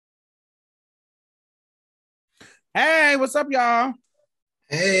Hey, what's up, y'all?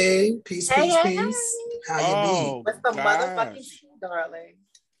 Hey, peace, Hey, peace, hey, peace. hey. How you be? Oh What's the motherfucking gosh. tea, darling?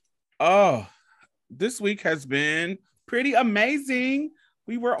 Oh, this week has been pretty amazing.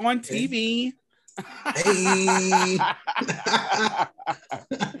 We were on Okay. TV. Hey.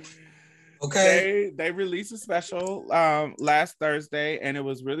 Okay. They released a special last Thursday and it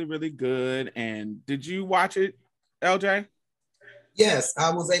was really, really good. And did you watch it, LJ? Yes,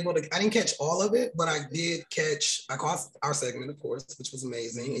 I was able to. I didn't catch all of it, but I did catch. I caught our segment, of course, which was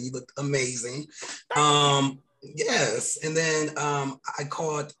amazing, and you looked amazing. Yes, and then I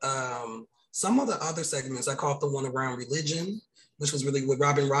caught some of the other segments. I caught the one around religion, which was really with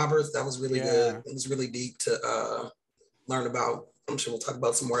Robin Roberts. That was really good. Yeah. It was really deep to learn about. I'm sure we'll talk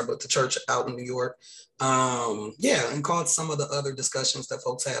about some more about the church out in New York. Yeah, and caught some of the other discussions that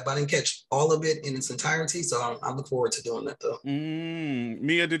folks had, but I didn't catch all of it in its entirety. So I look forward to doing that though.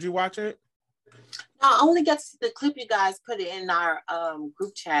 Mia, did you watch it? I only got to see the clip you guys put it in our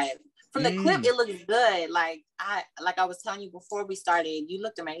group chat. From the clip, Mm. it looks good. Like I was telling you before we started, you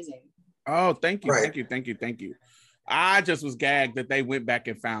looked amazing. Oh, thank you, Right. thank you, thank you, thank you. I just was gagged that they went back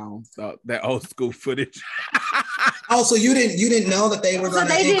and found that old school footage. Oh, so you didn't know that they were So going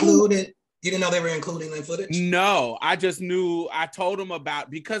they to didn't. include it? You didn't know they were including that footage? No, I just knew. I told them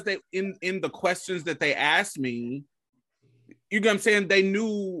about because they in the questions that they asked me. You know what I'm saying? They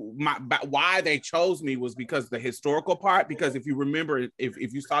knew why they chose me was because the historical part. Because if you remember,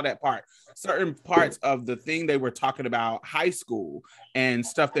 if you saw that part, certain parts of the thing they were talking about high school and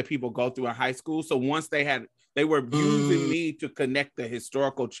stuff that people go through in high school. So once they were using me to connect the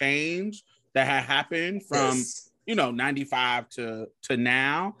historical change that had happened from Yes. 95 to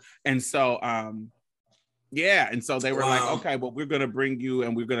now. And so yeah, and so they were like, Wow. okay, well, we're gonna bring you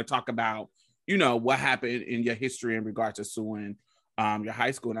and we're gonna talk about what happened in your history in regard to suing your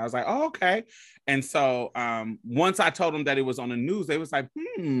high school. And I was like, oh, okay. And so once I told them that it was on the news, they was like,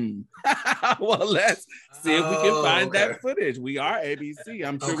 well, let's see if we can Oh, find okay. that footage. We are ABC.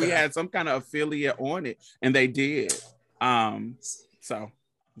 I'm sure we Okay. had some kind of affiliate on it, and they did. So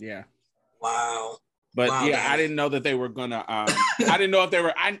yeah. Wow. But Wow, yeah, I Danny. didn't know that they were gonna. I didn't know if they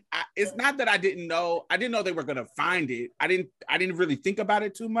were. It's not that I didn't know. I didn't know they were gonna find it. I didn't really think about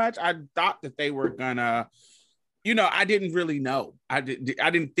it too much. I thought that they were gonna. I didn't really know. I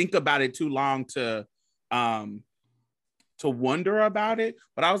didn't think about it too long to wonder about it.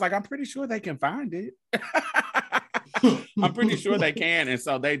 But I was like, I'm pretty sure they can find it. I'm pretty sure they can. And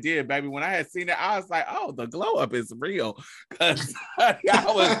so they did, baby. When I had seen it, I was like, oh, the glow up is real. Because I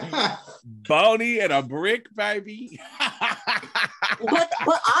was bony and a brick, baby. But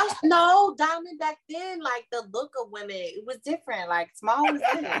I know, Diamond, back then, like the look of women, it was different. Like small was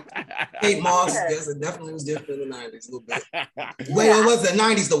good. Kate Moss, Yeah. yes, it definitely was different in the 90s a little bit. Yeah. Wait, it was the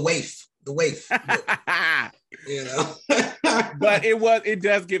 90s, the waif. The waif. But it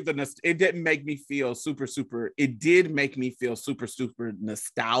does give it didn't make me feel super, it did make me feel super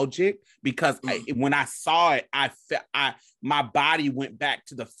nostalgic because when I saw it, my body went back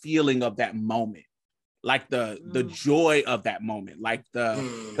to the feeling of that moment, like the joy of that moment, like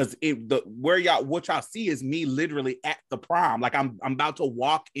because what y'all see is me literally at the prom, like I'm about to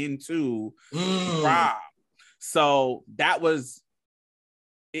walk into the prom. So that was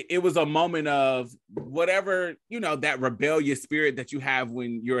it was a moment of whatever, that rebellious spirit that you have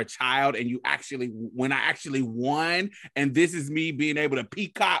when you're a child and when I actually won. And this is me being able to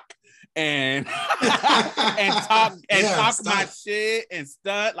peacock and talk my shit and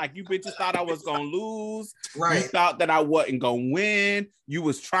stunt. Like you bitches thought I was going to lose. Right. You thought that I wasn't going to win. You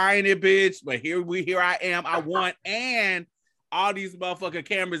was trying it, bitch. But here I am. I won. And all these motherfucking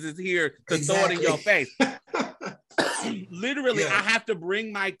cameras is here to throw it in your face. Literally, I have to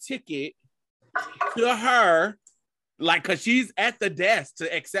bring my ticket to her, like, cause she's at the desk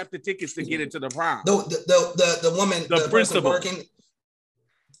to accept the tickets to get into the prom. The woman, the principal working,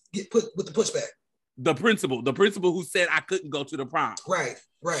 get put with the pushback. The principal who said I couldn't go to the prom. Right.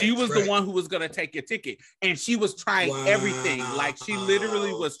 She was the one who was gonna take your ticket, and she was trying everything. Like she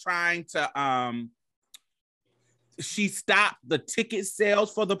literally was trying to she stopped the ticket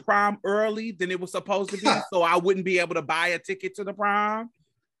sales for the prom early than it was supposed to be, so I wouldn't be able to buy a ticket to the prom.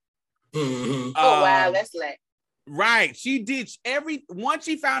 Mm-hmm. Oh wow, that's lit. Right. She did once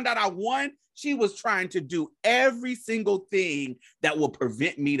she found out I won, she was trying to do every single thing that will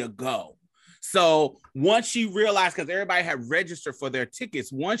prevent me to go. So once she realized, because everybody had registered for their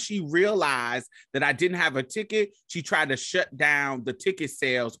tickets, once she realized that I didn't have a ticket, she tried to shut down the ticket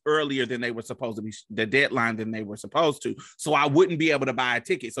sales earlier than they were supposed to be, the deadline than they were supposed to. So I wouldn't be able to buy a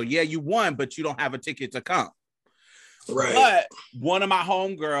ticket. So yeah, you won, but you don't have a ticket to come. Right. But one of my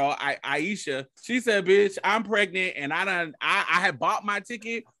homegirl, Aisha, she said, "Bitch, I'm pregnant, and I had bought my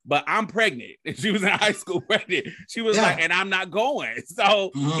ticket, but I'm pregnant." And she was in high school pregnant. She was like, "And I'm not going.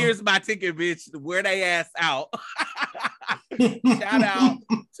 So here's my ticket, bitch. Wear they ass out." Shout out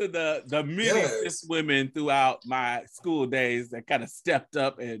to the many cis women throughout my school days that kind of stepped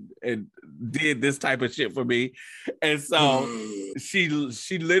up and did this type of shit for me. And so she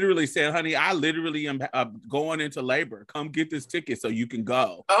literally said, "Honey, I literally am going into labor. Come get this ticket so you can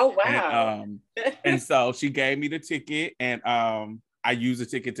go." Oh, wow. And so she gave me the ticket, and I used the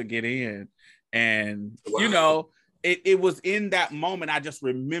ticket to get in. And you know, it was in that moment I just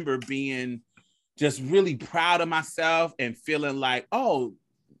remember being just really proud of myself and feeling like, oh,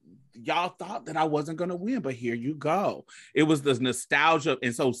 y'all thought that I wasn't going to win, but here you go. It was this nostalgia.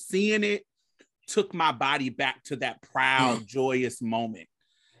 And so seeing it took my body back to that proud, joyous moment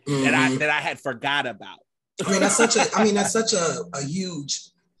that I had forgot about. I mean, that's such a huge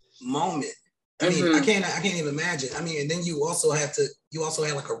moment. I mean, I can't even imagine. I mean, and then you also had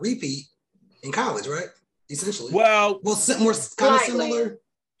like a repeat in college, right? Essentially. Well, more kind of similar.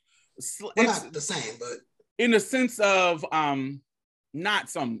 Well, not the same, but in the sense of not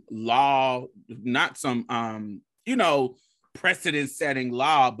some law, not some precedent-setting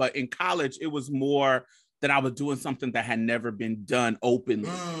law, but in college it was more that I was doing something that had never been done openly.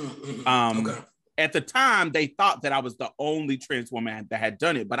 At the time, they thought that I was the only trans woman that had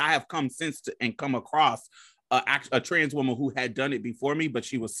done it, but I have come since and come across a trans woman who had done it before me, but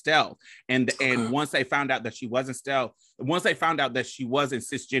she was stealth. And once they found out that she wasn't stealth, once they found out that she wasn't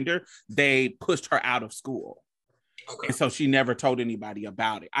cisgender, they pushed her out of school. And so she never told anybody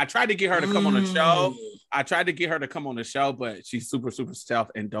about it. I tried to get her to come on the show. But she's super, super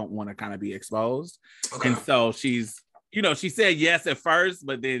stealth and don't want to kind of be exposed. And so she's, she said yes at first,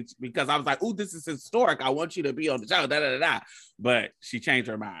 but then because I was like, "Ooh, this is historic. I want you to be on the show." But she changed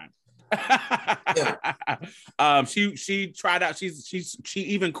her mind. She tried out. She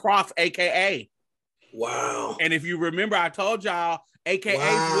even crossed AKA. Wow. And if you remember, I told y'all AKA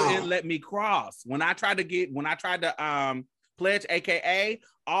wouldn't let me cross. When I tried to pledge AKA,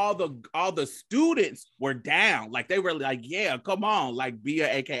 all the students were down. Like they were like, "Yeah, come on, like be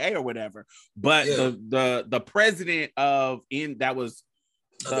a AKA or whatever." But the president of the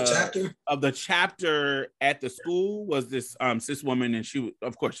chapter at the school was this cis woman, and she,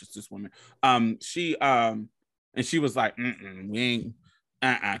 of course, she's cis woman. She was like, "We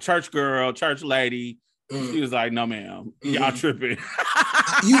ain't church girl, church lady." She was like, "No, ma'am, y'all tripping."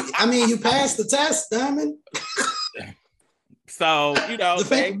 You passed the test, Diamond. So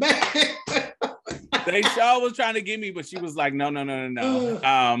they sure was trying to get me, but she was like, "No."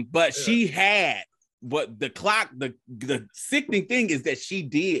 But she had. But the sickening thing is that she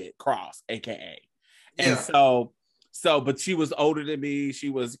did cross AKA. And but she was older than me. She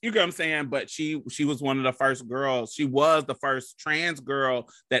was, you know what I'm saying? But she was one of the first girls. She was the first trans girl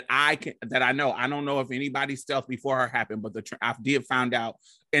that I know. I don't know if anybody's stealth before her happened, but I did find out.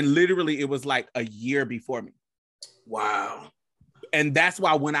 And literally it was like a year before me. Wow. And that's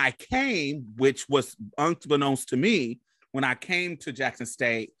why when I came, which was unbeknownst to me, when I came to Jackson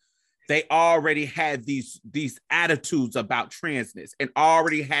State, they already had these attitudes about transness and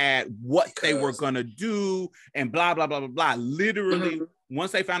already had what they were going to do and blah, blah, blah, blah, blah. Literally,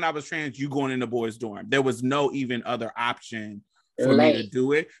 once they found out I was trans, you going in the boys' dorm. There was no even other option for me to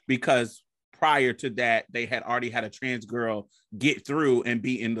do it, because prior to that, they had already had a trans girl get through and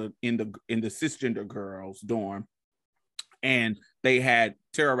be in the cisgender girls' dorm. And they had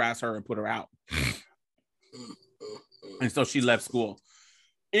terrorized her and put her out. And so she left school.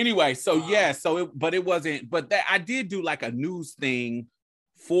 Anyway, but it wasn't, but that I did do like a news thing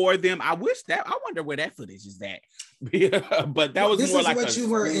for them. I wonder where that footage is at. But that was this more is like what you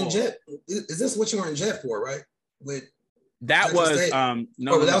were in jet. Is this what you were in jet for, right? That was that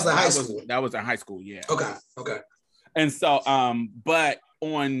was the high school. That was a high school, yeah. Okay. And so but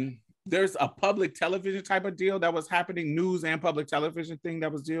there's a public television type of deal that was happening, news and public television thing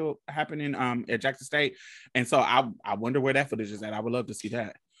that was happening at Jackson State. And so I wonder where that footage is at. I would love to see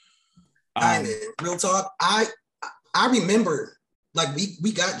that. Real talk. I remember, like,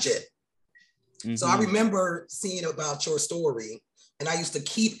 we got jet. So I remember seeing about your story, and I used to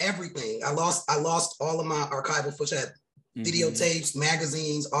keep everything. I lost all of my archival footage, had videotapes,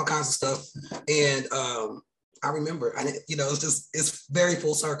 magazines, all kinds of stuff. And I remember, it's very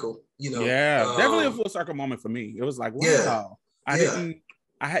full circle, Yeah, definitely a full circle moment for me. It was like, wow, I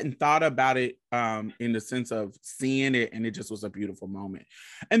hadn't thought about it in the sense of seeing it, and it just was a beautiful moment.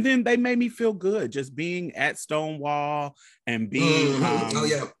 And then they made me feel good just being at Stonewall and being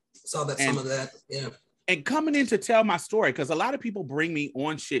saw that some of that, and coming in to tell my story, because a lot of people bring me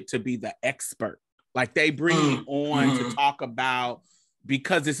on shit to be the expert. Like they bring me on to talk about,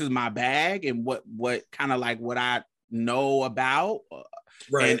 because this is my bag and what kind of like what I know about.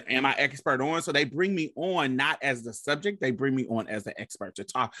 Right. And am I expert on? So they bring me on not as the subject, they bring me on as the expert to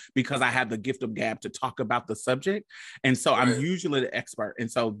talk, because I have the gift of gab to talk about the subject. And so I'm usually the expert.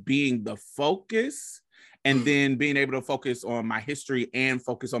 And so being the focus, and then being able to focus on my history and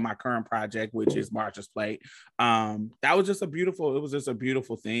focus on my current project, which is March's Plate. That was just a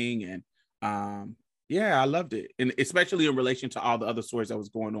beautiful thing. And yeah, I loved it. And especially in relation to all the other stories that was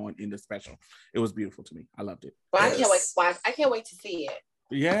going on in the special. It was beautiful to me. I loved it. Well, I can't wait to see it.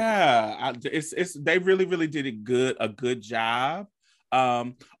 Yeah, they really did a good job.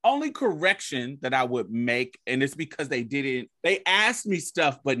 Only correction that I would make, and it's because they asked me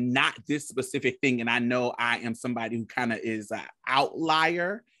stuff, but not this specific thing. And I know I am somebody who kind of is an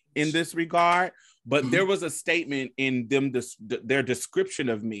outlier in this regard, but there was a statement in them, their description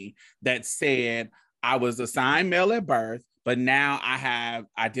of me, that said I was assigned male at birth, but now I have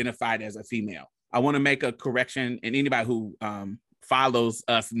identified as a female. I want to make a correction, and anybody who follows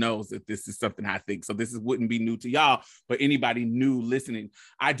us knows that this is something I think. So this wouldn't be new to y'all, but anybody new listening,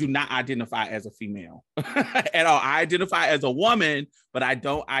 I do not identify as a female at all. I identify as a woman, but I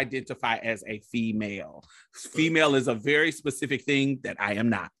don't identify as a female. Female is a very specific thing that I am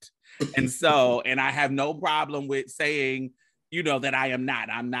not. And so, and I have no problem with saying, that I am not.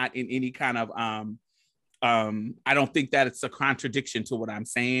 I'm not in any kind of, I don't think that it's a contradiction to what I'm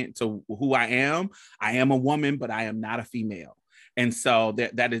saying, to who I am. I am a woman, but I am not a female. And so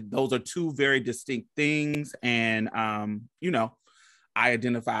those are two very distinct things. And, I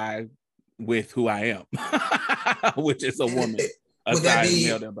identify with who I am, which is a woman. Would that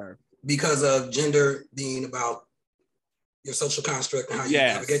be because of gender being about your social construct and how you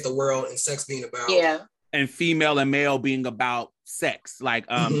navigate the world, and sex being about... Yeah. And female and male being about sex, like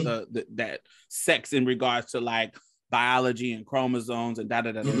that sex in regards to like biology and chromosomes and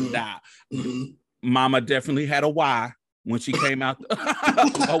da. Mama definitely had a Y. When she came out,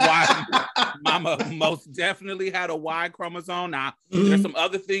 a Y, Mama most definitely had a Y chromosome. Now, there's some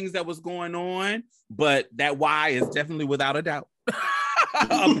other things that was going on, but that Y is definitely, without a doubt,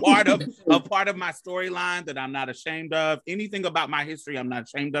 a part of my storyline that I'm not ashamed of. Anything about my history, I'm not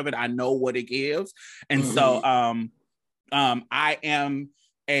ashamed of it. I know what it gives, and so I am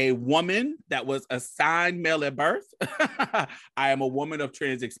a woman that was assigned male at birth. I am a woman of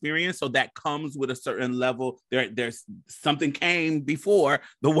trans experience, so that comes with a certain level. There's something came before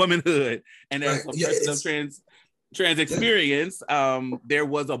the womanhood, and as a person of trans experience, there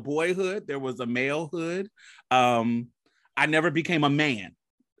was a boyhood, there was a malehood. I never became a man.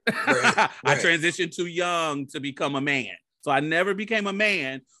 I transitioned too young to become a man, so I never became a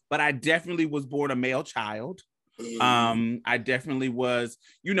man. But I definitely was born a male child. I definitely was,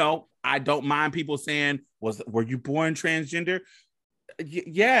 I don't mind people saying, were you born transgender?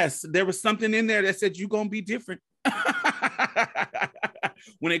 Yes, there was something in there that said you're going to be different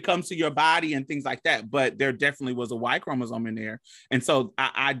when it comes to your body and things like that. But there definitely was a Y chromosome in there. And so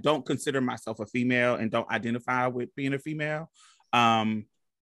I don't consider myself a female and don't identify with being a female. And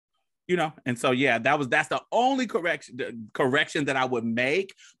so, that's the only correction that I would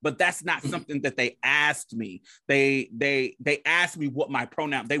make, but that's not something that they asked me. They asked me what my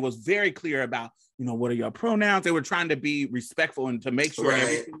pronoun, they was very clear about, what are your pronouns? They were trying to be respectful and to make sure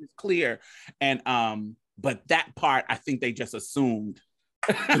everything is clear. And, but that part, I think they just assumed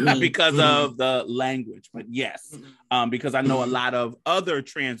because of the language, but yes, because I know a lot of other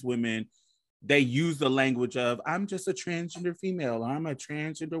trans women, they use the language of, I'm just a transgender female, I'm a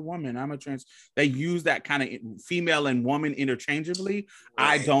transgender woman, they use that kind of female and woman interchangeably.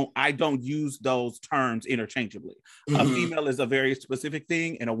 Right. I don't use those terms interchangeably. A female is a very specific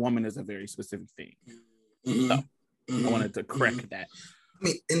thing and a woman is a very specific thing. So I wanted to correct that. I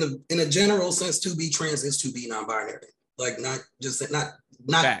mean, in a general sense, to be trans is to be non-binary. Like not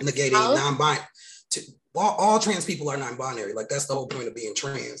negating non-binary. All trans people are non-binary. Like that's the whole point of being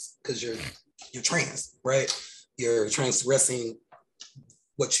trans, because you're trans, right? You're transgressing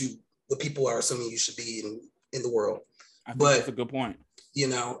what people are assuming you should be in the world. I think that's a good point.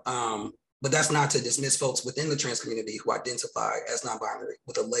 But that's not to dismiss folks within the trans community who identify as non-binary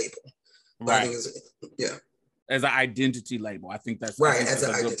with a label. But I think as an identity label. I think that's right. As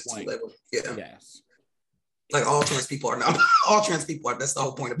an identity label. Yeah. Yes. Like all trans people are not. All trans people are. That's the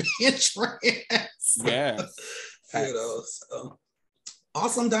whole point of being trans. Yes. So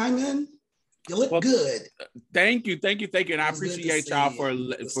awesome, Diamond. You look good. Thank you. And I appreciate y'all for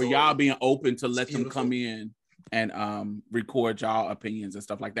y'all being open to let them come in. record y'all opinions and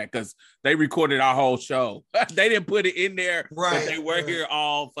stuff like that, because they recorded our whole show. They didn't put it in there, but they were here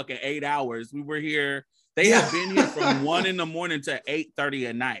all fucking 8 hours. We were here. They have been here from 1 a.m. to 8:30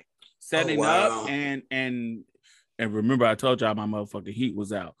 at night, setting up and remember I told y'all my motherfucking heat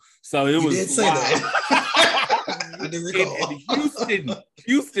was out, so it was. Did say that. I did recall.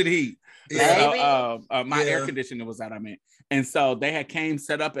 Houston heat. Yeah. My air conditioner was out. I mean, and so they had came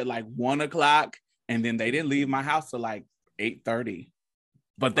set up at like 1 o'clock. And then they didn't leave my house till like 8:30.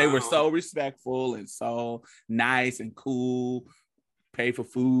 But they were so respectful and so nice and cool, pay for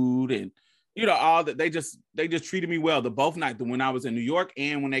food and, you know, all that. They just treated me well. The both nights, when I was in New York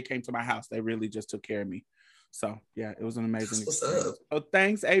and when they came to my house, they really just took care of me. So yeah, it was an amazing experience. So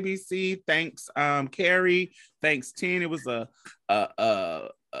thanks, ABC. Thanks, Carrie. Thanks, Tin. It was a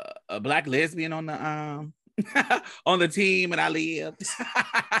Black lesbian on the on the team, and I lived.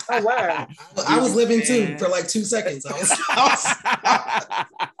 Oh wow! I was living too for like 2 seconds. I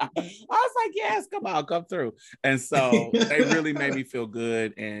was like, yes, come on, come through. And so they really made me feel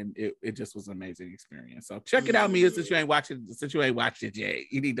good, and it just was an amazing experience. So check it out, Mia. Since you ain't watched it, Jay,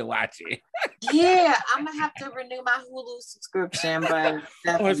 you need to watch it. Yeah, I'm gonna have to renew my Hulu subscription, but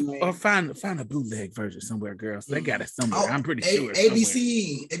or find a bootleg version somewhere, girls. They got it somewhere. I'm pretty sure.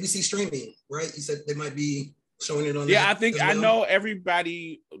 ABC streaming, right? You said they might be showing it on. Yeah, I think I know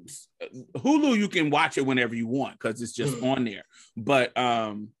everybody. Hulu, you can watch it whenever you want because it's just on there. But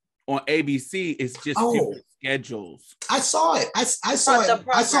on ABC, it's just different schedules. I saw it. I saw it.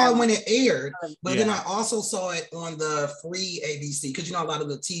 I saw it when it aired, but then I also saw it on the free ABC because you know a lot of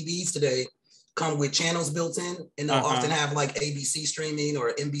the TVs today come with channels built in, and they'll often have like ABC streaming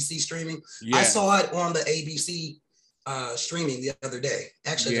or NBC streaming. Yeah. I saw it on the ABC streaming the other day.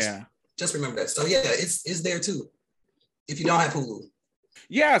 Actually, just remember that. So yeah, it's there too. If you don't have Hulu.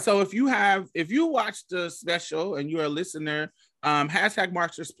 Yeah, so if you watch the special and you're a listener, hashtag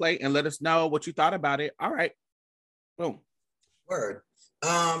Marksters Plate and let us know what you thought about it. All right. Boom. Word.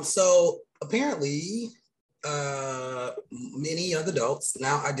 So apparently many young adults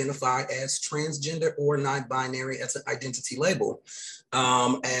now identify as transgender or non-binary as an identity label.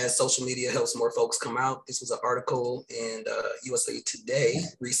 As social media helps more folks come out. This was an article in USA Today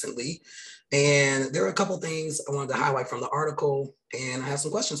recently. And there are a couple things I wanted to highlight from the article, and I have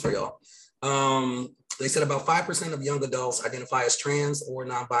some questions for y'all. They said about 5% of young adults identify as trans or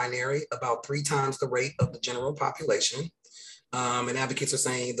non-binary, about 3 times the rate of the general population. And advocates are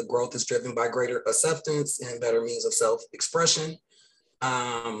saying the growth is driven by greater acceptance and better means of self-expression.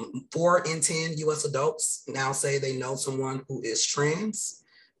 4 in 10 US adults now say they know someone who is trans,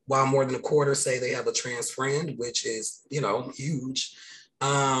 while more than a quarter say they have a trans friend, which is, huge.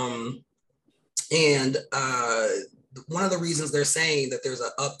 And one of the reasons they're saying that there's an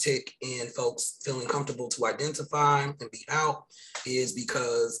uptick in folks feeling comfortable to identify and be out is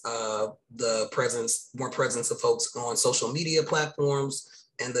because of the more presence of folks on social media platforms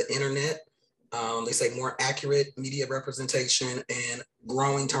and the internet. They say more accurate media representation and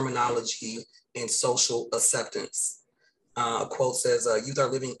growing terminology and social acceptance. A quote says, youth are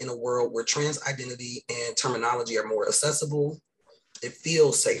living in a world where trans identity and terminology are more accessible. It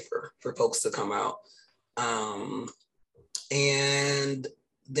feels safer for folks to come out. And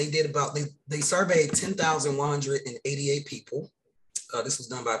they surveyed 10,188 people. This was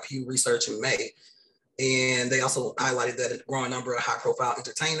done by Pew Research in May. And they also highlighted that a growing number of high profile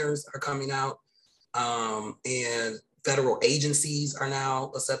entertainers are coming out. And federal agencies are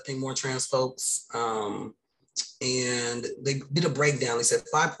now accepting more trans folks. And they did a breakdown. They said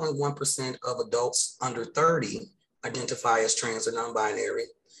 5.1% of adults under 30 identify as trans or non-binary.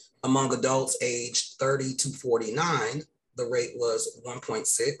 Among adults aged 30 to 49, the rate was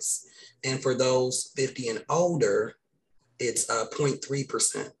 1.6. And for those 50 and older, it's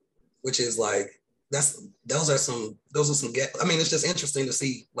 0.3%, which is like, those are some, it's just interesting to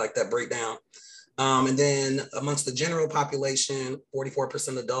see like that breakdown. And then amongst the general population,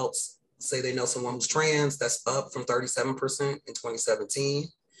 44% adults say they know someone who's trans. That's up from 37% in 2017.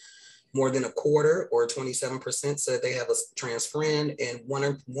 More than a quarter, or 27%, said they have a trans friend, and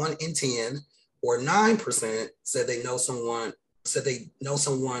 1 in 10, or 9%, said they know someone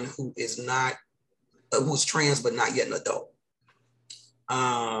who is not who's trans but not yet an adult.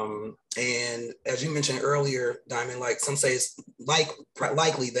 And as you mentioned earlier, Diamond, like some say it's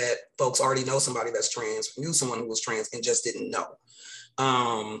likely that folks already know somebody that's trans, knew someone who was trans, and just didn't know.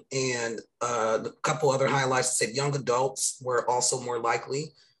 And a couple other highlights said young adults were also more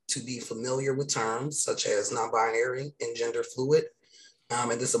likely to be familiar with terms such as non-binary and gender fluid.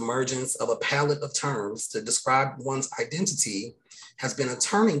 And this emergence of a palette of terms to describe one's identity has been a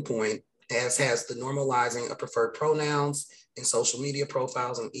turning point as has the normalizing of preferred pronouns in social media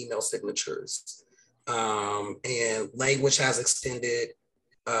profiles and email signatures. And language has extended.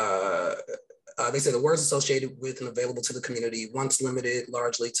 They say the words associated with and available to the community, once limited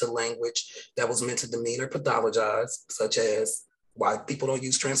largely to language that was meant to demean or pathologize, such as why people don't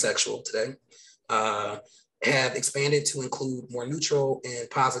use transsexual today, have expanded to include more neutral and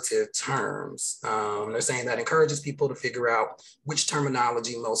positive terms. They're saying that encourages people to figure out which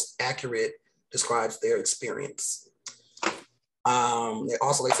terminology most accurate describes their experience.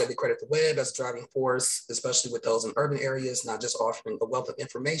 They said they credit the web as a driving force, especially with those in urban areas, not just offering a wealth of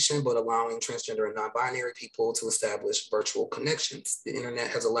information, but allowing transgender and non-binary people to establish virtual connections. The internet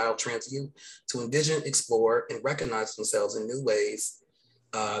has allowed trans youth to envision, explore, and recognize themselves in new ways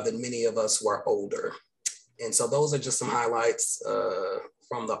than many of us who are older. And so those are just some highlights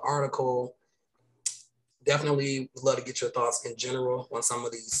from the article. Definitely would love to get your thoughts in general on some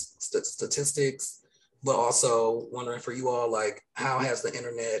of these statistics, but also wondering for you all, like, how has the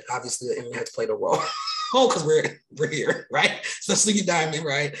internet, obviously the internet has played a role, because we're here, right? Especially you, Diamond,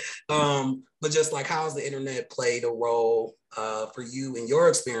 right? But just like, how has the internet played a role for you in your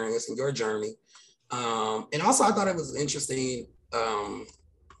experience and your journey? And also I thought it was interesting.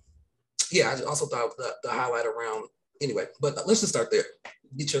 I also thought the highlight around, anyway, but let's just start there.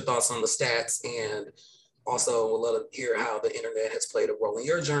 Get your thoughts on the stats, and also we'll let hear how the internet has played a role in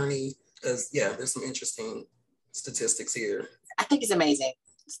your journey, because there's some interesting statistics here. I think it's amazing.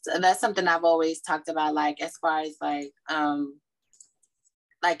 So that's something I've always talked about, like as far as like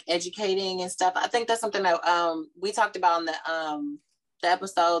educating and stuff. I think that's something that we talked about on the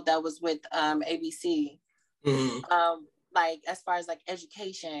episode that was with ABC. Mm-hmm. Like as far as like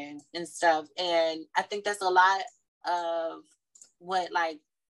education and stuff. And I think that's a lot of what like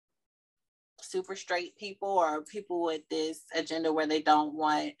super straight people or people with this agenda where they don't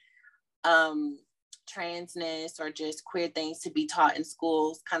want transness or just queer things to be taught in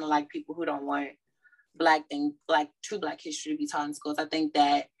schools, kind of like people who don't want true Black history to be taught in schools. I think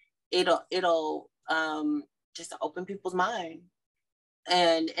that it'll just open people's mind.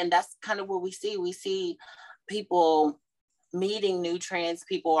 And that's kind of what we see. We see people meeting new trans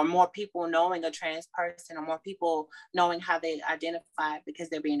people, or more people knowing a trans person, or more people knowing how they identify because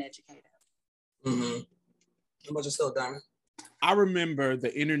they're being educated. Mm-hmm. How about yourself, Diamond? I remember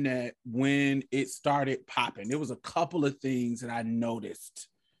the internet when it started popping. There was a couple of things that I noticed.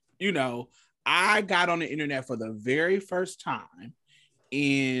 You know, I got on the internet for the very first time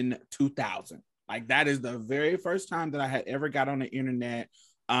in 2000. Like, that is the very first time that I had ever got on the internet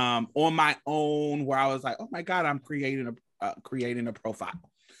on my own, where I was like, oh my God, I'm creating a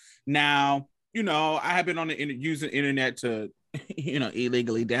profile. Now, you know, I have been on the using the internet to, you know,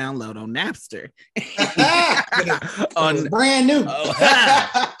 illegally download on Napster. On brand new. Okay.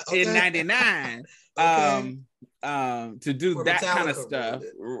 In 99. Okay. To do for that kind of stuff,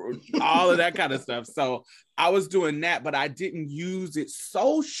 all of that kind of stuff. So I was doing that, but I didn't use it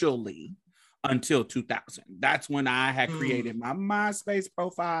socially until 2000. That's when I had created my MySpace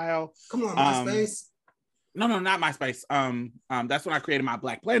profile. Come on, MySpace. No, not MySpace. That's when I created my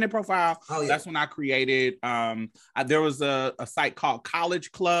Black Planet profile. Oh, yeah. That's when I created, there was a site called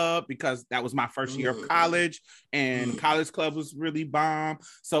College Club, because that was my first year of college, and College Club was really bomb.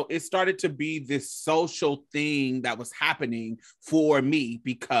 So it started to be this social thing that was happening for me,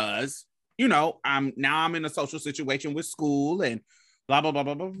 because, you know, I'm in a social situation with school and blah, blah, blah,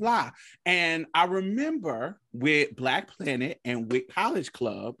 blah, blah, blah. And I remember with Black Planet and with College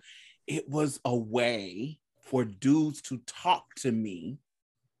Club, it was a way for dudes to talk to me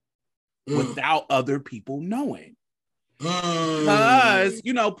without other people knowing. Because,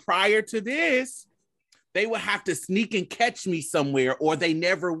 you know, prior to this, they would have to sneak and catch me somewhere, or they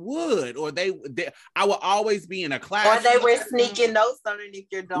never would, or I would always be in a class. Or they were sneaking notes underneath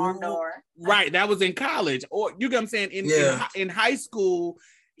your dorm door. Right, that was in college. Or, you know what I'm saying? In high school,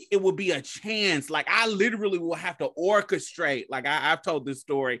 it would be a chance. Like, I literally will have to orchestrate. Like, I've told this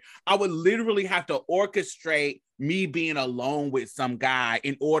story. I would literally have to orchestrate me being alone with some guy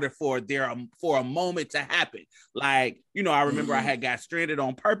in order for a moment to happen. Like, you know, I remember I had got stranded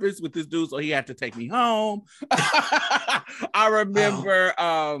on purpose with this dude, so he had to take me home. I remember,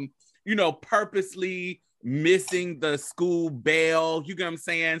 you know, purposely missing the school bell, you know what I'm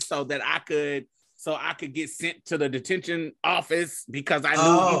saying, so I could get sent to the detention office, because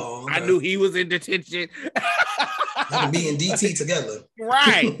I knew he was in detention. Like me and DT together.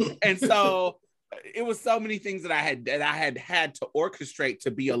 Right. And so it was so many things that I had to orchestrate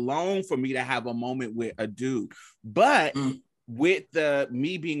to be alone for me to have a moment with a dude. But with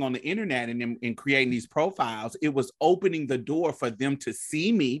me being on the internet and creating these profiles, it was opening the door for them to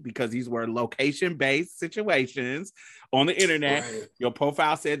see me, because these were location-based situations on the internet. Right. Your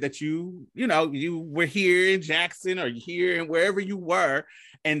profile said that you were here in Jackson or here and wherever you were,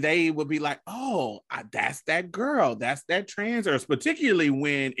 and they would be like, oh, that's that girl, that's that trans, or particularly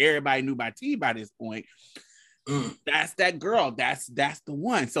when everybody knew my tea by this point. That's that girl, that's the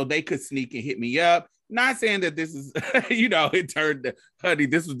one. So they could sneak and hit me up. Not saying that this is, it turned, honey,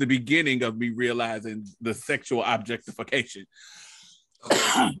 this was the beginning of me realizing the sexual objectification.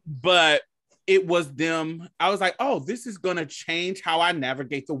 But it was them. I was like, oh, this is going to change how I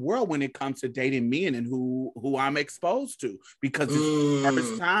navigate the world when it comes to dating men and who I'm exposed to, because it's the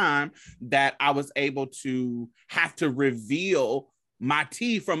first time that I was able to have to reveal my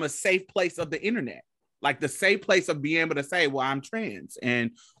tea from a safe place of the internet. Like the safe place of being able to say, well, I'm trans and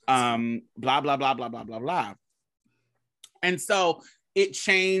blah, blah, blah, blah, blah, blah, blah. And so it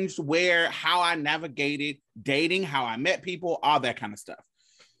changed how I navigated dating, how I met people, all that kind of stuff.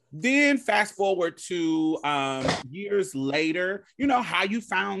 Then fast forward to years later, how you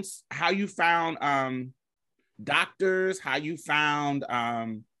found doctors, how you found at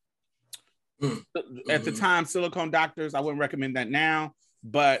the time, silicone doctors. I wouldn't recommend that now.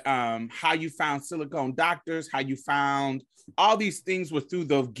 But how you found silicone doctors, how you found all these things were through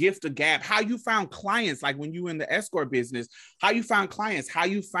the gift of gab, how you found clients, like when you were in the escort business, how you found clients, how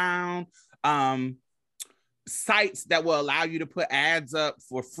you found sites that will allow you to put ads up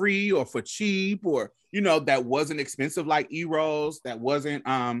for free or for cheap, or, that wasn't expensive, like Eros, that wasn't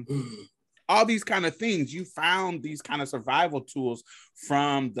all these kind of things. You found these kind of survival tools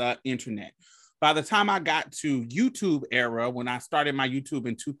from the internet. By the time I got to YouTube era, when I started my YouTube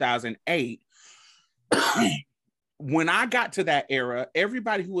in 2008, when I got to that era,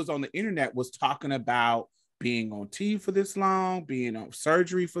 everybody who was on the internet was talking about being on T for this long, being on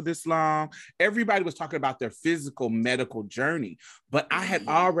surgery for this long. Everybody was talking about their physical medical journey. But I had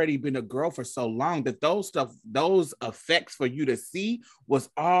already been a girl for so long that those effects for you to see was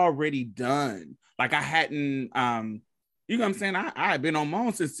already done. Like I hadn't, you know what I'm saying? I had been on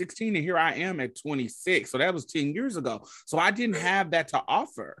Moan since 16 and here I am at 26. So that was 10 years ago. So I didn't have that to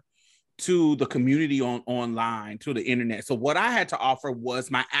offer to the community online, to the internet. So what I had to offer was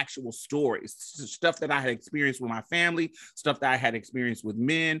my actual stories, stuff that I had experienced with my family, stuff that I had experienced with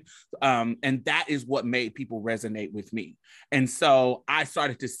men. And that is what made people resonate with me. And so I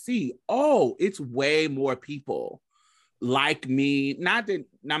started to see, oh, it's way more people like me. Not that,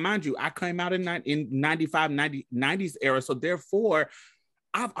 now mind you, I came out in 95, 90s era. So therefore,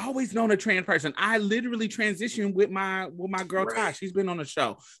 I've always known a trans person. I literally transitioned with my girl Ty. She's been on the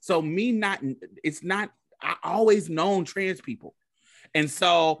show. So I always known trans people. And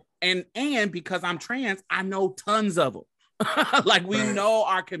so, and because I'm trans, I know tons of them. Like we know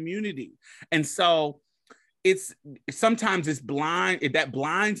our community. And so sometimes it's blind. That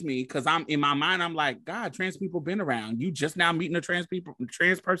blinds me, because I'm in my mind, I'm like, God, trans people been around. You just now meeting a trans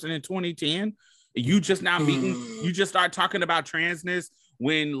person in 2010. You just now meeting, you just start talking about transness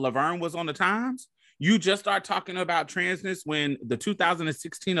when Laverne was on the Times. You just start talking about transness when the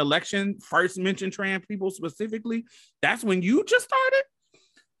 2016 election first mentioned trans people specifically. That's when you just started.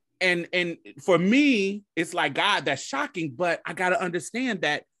 And for me, it's like, God, that's shocking, but I got to understand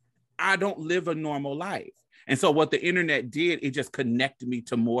that I don't live a normal life. And so what the internet did, it just connected me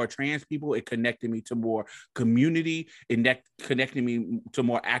to more trans people. It connected me to more community. It connected me to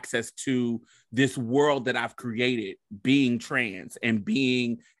more access to this world that I've created, being trans and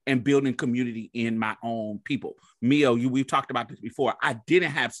building community in my own people. Mio, we've talked about this before. I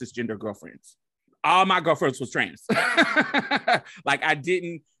didn't have cisgender girlfriends. All my girlfriends was trans. Like I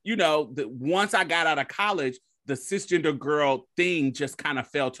didn't, once I got out of college, the cisgender girl thing just kind of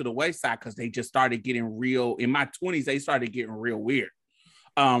fell to the wayside because they just started getting real. In my 20s, they started getting real weird,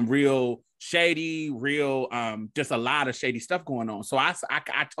 real shady, real, just a lot of shady stuff going on. So I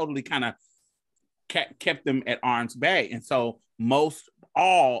totally kind of kept them at arm's bay. And so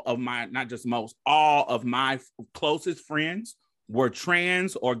all of my closest friends were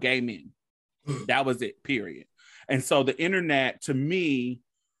trans or gay men. That was it, period. And so the internet, to me,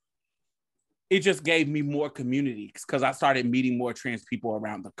 it just gave me more community because I started meeting more trans people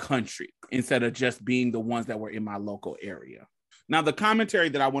around the country instead of just being the ones that were in my local area. Now, the commentary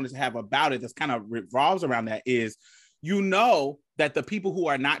that I wanted to have about it that's kind of revolves around that is, that the people who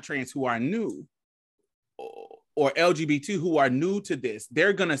are not trans, who are new, or LGBT who are new to this,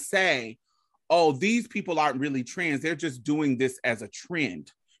 they're going to say, oh, these people aren't really trans. They're just doing this as a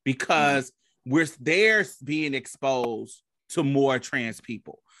trend because they're being exposed to more trans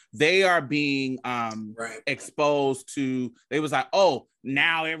people. They are being exposed to, they was like, oh,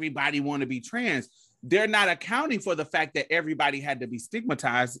 now everybody want to be trans. They're not accounting for the fact that everybody had to be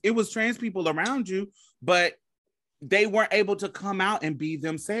stigmatized. It was trans people around you, but they weren't able to come out and be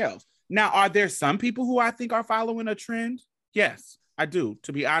themselves. Now, are there some people who I think are following a trend? Yes, I do.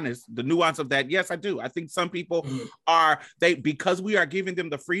 To be honest, the nuance of that, yes, I do. I think some people are, because we are giving them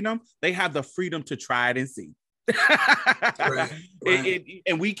the freedom, they have the freedom to try it and see.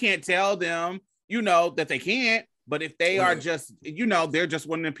 And we can't tell them, that they can't. But if they are just, they're just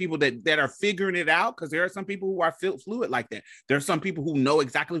one of the people that are figuring it out, because there are some people who are fluid like that. There are some people who know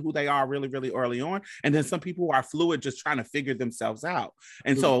exactly who they are really, really early on. And then some people who are fluid, just trying to figure themselves out.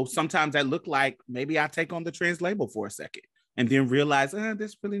 And so sometimes that look like, maybe I take on the trans label for a second and then realize,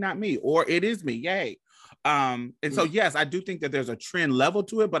 this is really not me, or it is me. Yay. And so, yes, I do think that there's a trend level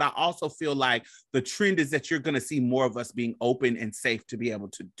to it, but I also feel like the trend is that you're going to see more of us being open and safe to be able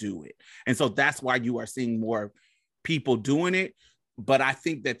to do it. And so that's why you are seeing more people doing it. But I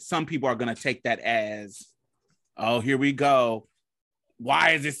think that some people are going to take that as, oh, here we go.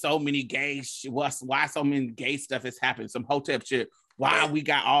 Why is it so many gay? Why so many gay stuff has happened? Some Hotep shit. Why we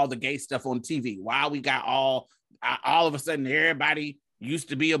got all the gay stuff on TV? Why we got all of a sudden everybody used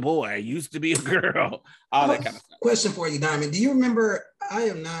to be a boy, used to be a girl, all that kind of stuff. Question for you, Diamond. Do you remember, I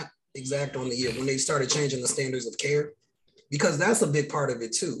am not exact on the year, when they started changing the standards of care? Because that's a big part of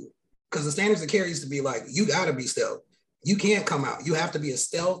it too. Because the standards of care used to be like, you gotta be stealth. You can't come out. You have to be a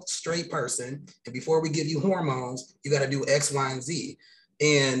stealth, straight person. And before we give you hormones, you gotta do X, Y, and Z.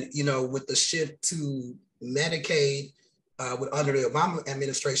 And, with the shift to Medicaid, under the Obama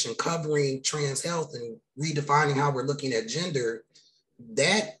administration covering trans health and redefining how we're looking at gender,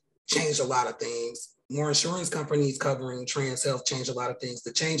 that changed a lot of things. More insurance companies covering trans health changed a lot of things.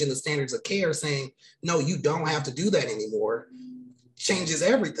 The change in the standards of care saying, no, you don't have to do that anymore, changes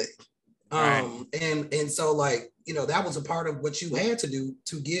everything. And so that was a part of what you had to do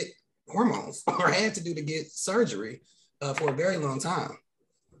to get hormones or had to do to get surgery for a very long time.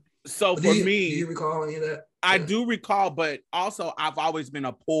 So do you recall any of that? I do recall, but also I've always been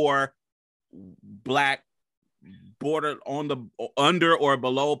a poor Black, border on the under or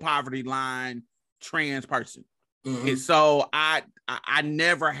below poverty line trans person. And so I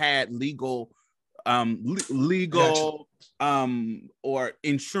never had legal or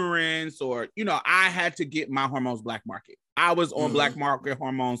insurance, or I had to get my hormones black market. I was on black market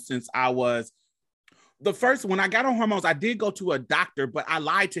hormones since I was the first. When I got on hormones, I did go to a doctor, but I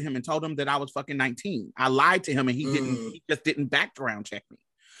lied to him and told him that I was fucking 19. I lied to him, and he just didn't background check me.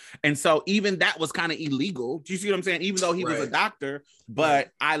 And so even that was kind of illegal. Do you see what I'm saying? Even though he was a doctor, but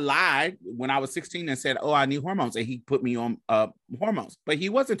I lied when I was 16 and said, oh, I need hormones. And he put me on hormones, but he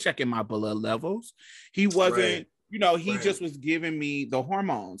wasn't checking my blood levels. He wasn't, he just was giving me the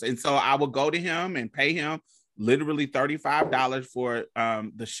hormones. And so I would go to him and pay him literally $35 for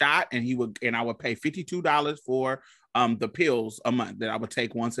the shot. And I would pay $52 for the pills a month that I would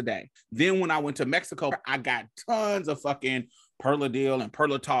take once a day. Then when I went to Mexico, I got tons of fucking Perladil and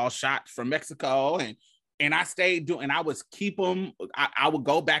Perlatol shots from Mexico, and I stayed doing, and I would keep them. I would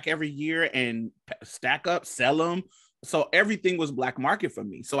go back every year and stack up, sell them. So everything was black market for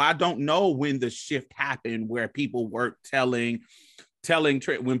me. So I don't know when the shift happened where people were telling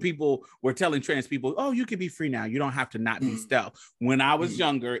when people were telling trans people, oh, you can be free now. You don't have to not be stealth. When I was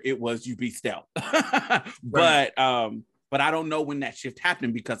younger, it was you be stealth. But I don't know when that shift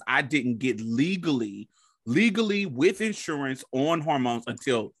happened, because I didn't get legally with insurance on hormones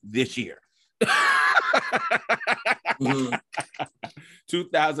until this year.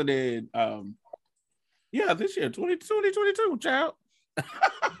 2000 and this year, 2022, child.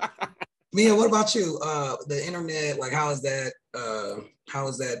 Mia, what about you? The internet, like how has that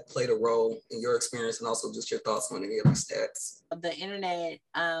played a role in your experience, and also just your thoughts on any of the stats? The internet,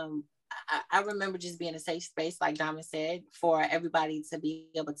 I remember just being a safe space, like Diamond said, for everybody to be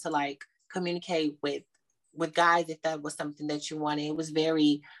able to like communicate with guys if that was something that you wanted. It was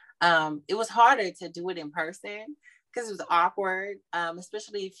very, it was harder to do it in person because it was awkward,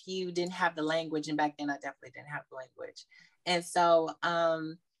 especially if you didn't have the language. And back then I definitely didn't have the language. And so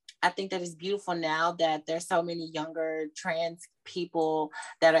I think that it's beautiful now that there's so many younger trans people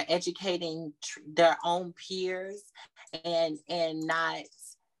that are educating their own peers and not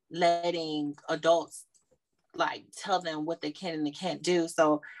letting adults like tell them what they can and they can't do.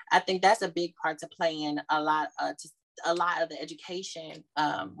 So I think that's a big part to play in a lot of the education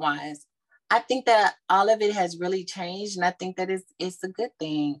wise. I think that all of it has really changed, and I think that it's a good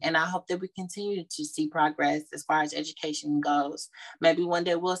thing. And I hope that we continue to see progress as far as education goes. Maybe one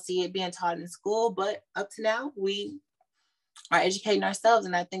day we'll see it being taught in school, but up to now, we are educating ourselves.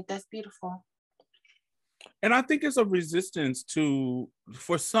 And I think that's beautiful. And I think it's a resistance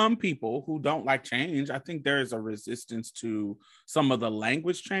for some people who don't like change. I think there is a resistance to some of the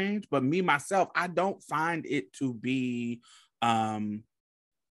language change, but me, myself, I don't find it to be, I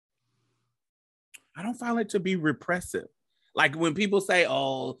don't find it to be repressive. Like when people say,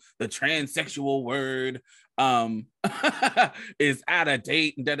 oh, the transsexual word is out of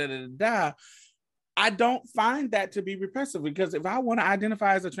date, da, da, da, da, I don't find that to be repressive, because if I want to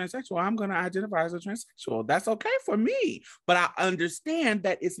identify as a transsexual, I'm going to identify as a transsexual. That's okay for me. But I understand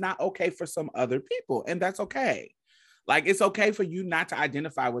that it's not okay for some other people, and that's okay. Like, it's okay for you not to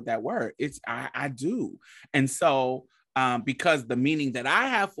identify with that word. I do. And so because the meaning that I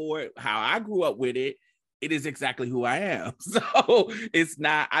have for it, how I grew up with it, it is exactly who I am. So it's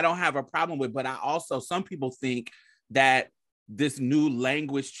not, I don't have a problem with, but I also, some people think that this new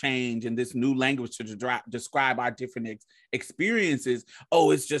language change and this new language to describe our different experiences,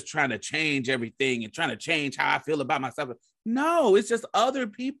 oh, it's just trying to change everything and trying to change how I feel about myself. No, it's just other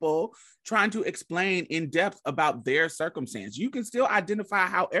people trying to explain in depth about their circumstance. You can still identify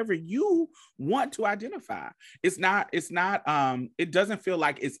however you want to identify. It doesn't feel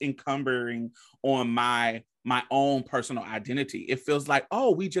like it's encumbering on my own personal identity. It feels like,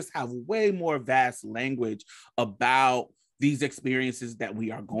 oh, we just have way more vast language about these experiences that we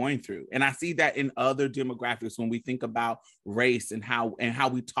are going through. And I see that in other demographics when we think about race and how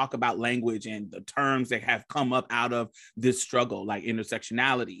we talk about language and the terms that have come up out of this struggle, like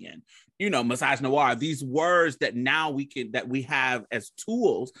intersectionality and, misogynoir, these words that now we have as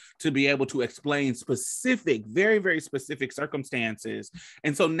tools to be able to explain specific, very, very specific circumstances.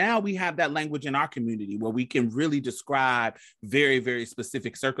 And so now we have that language in our community where we can really describe very, very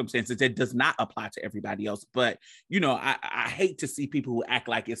specific circumstances that does not apply to everybody else. But, I hate to see people who act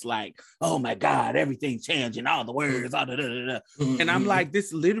like it's like, oh my God, everything's changing, all the words, all and I'm like, this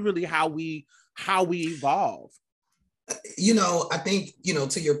is literally how we evolve. I think,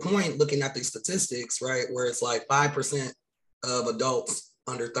 to your point, looking at the statistics, right, where it's like 5% of adults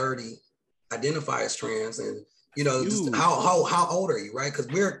under 30 identify as trans, and just how old are you, right? Because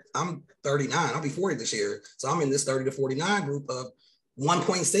I'm 39, I'll be 40 this year, so I'm in this 30 to 49 group of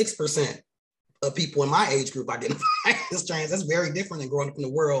 1.6% of people in my age group identify as trans. That's very different than growing up in a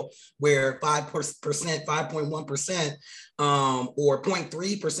world where 5%, 5.1%, or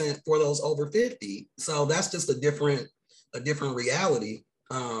 0.3% for those over 50. So that's just a different reality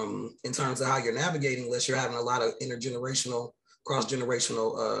in terms of how you're navigating, unless you're having a lot of intergenerational,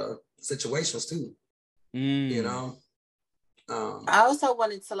 cross-generational situations too. I also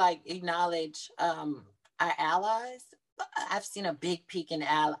wanted to acknowledge our allies. I've seen a big peak in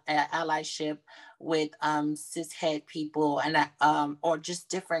allyship with cishet people and or just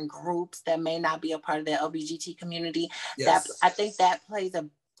different groups that may not be a part of the LGBT community. Yes. I think that plays a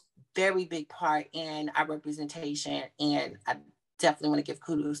very big part in our representation, and I definitely want to give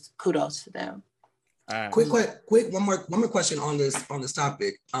kudos to them. Quick, one more question on this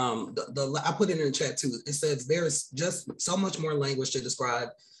topic. I put it in the chat too. It says there's just so much more language to describe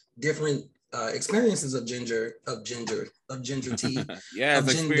different experiences of ginger tea. Yeah, of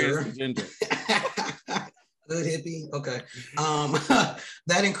gender. Good hippie. Okay.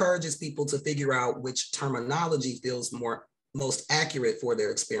 That encourages people to figure out which terminology feels most accurate for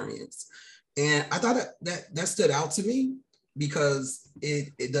their experience. And I thought that stood out to me, because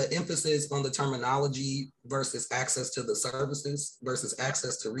the emphasis on the terminology versus access to the services versus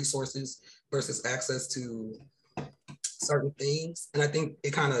access to resources versus access to certain things. And I think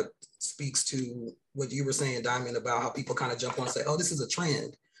it kind of speaks to what you were saying, Diamond, about how people kind of jump on and say, oh, this is a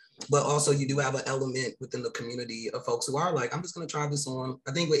trend. But also you do have an element within the community of folks who are like, I'm just going to try this on.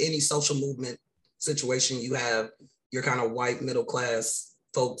 I think with any social movement situation, you have your kind of white middle class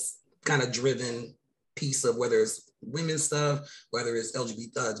folks kind of driven piece of whether it's women's stuff, whether it's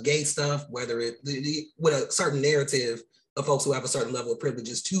LGBT gay stuff, whether with a certain narrative of folks who have a certain level of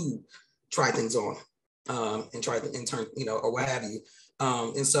privileges to try things on and try to intern, or what have you.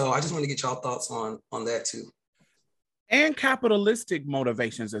 And so I just want to get y'all thoughts on that too. And capitalistic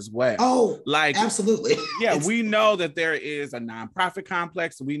motivations as well. Oh, absolutely. Yeah, we know that there is a nonprofit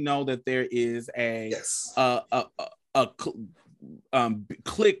complex. We know that there is a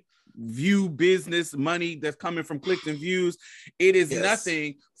click view business money that's coming from clicks and views. It is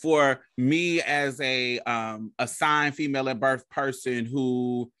nothing for me as a assigned female at birth person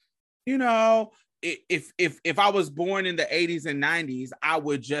who, if I was born in the 80s and 90s, I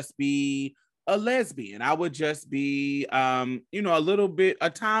would just be a lesbian. I would just be, a little bit a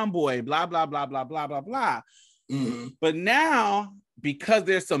tomboy, blah, blah, blah, blah, blah, blah, blah. Mm-hmm. But now, because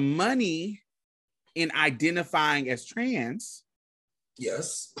there's some money in identifying as trans.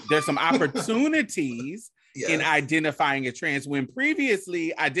 Yes. There's some opportunities in Yes. identifying as trans, when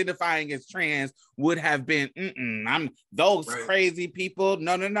previously identifying as trans would have been, I'm those Right. crazy people.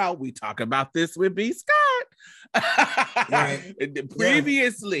 No. We talk about this with B. Scott. Right.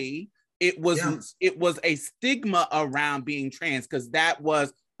 Previously, it was Yeah. it was a stigma around being trans, because that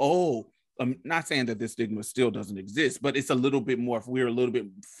was, I'm not saying that this stigma still doesn't exist, but it's a little bit more, we're a little bit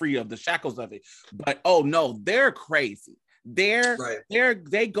free of the shackles of it. But oh no, they're crazy.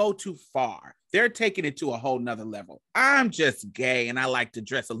 They go too far. They're taking it to a whole nother level. I'm just gay and I like to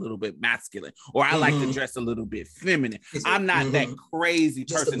dress a little bit masculine, or I like to dress a little bit feminine. I'm not that crazy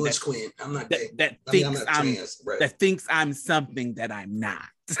just person a butch queen. I'm not gay. that I thinks mean, I'm not trans, right. that thinks I'm something that I'm not.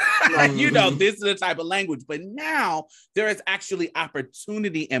 Mm-hmm. This is the type of language. But now there is actually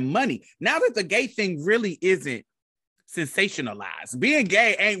opportunity and money. Now that the gay thing really isn't sensationalized. Being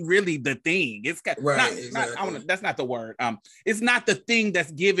gay ain't really the thing. It's right, exactly. That's not the word. It's not the thing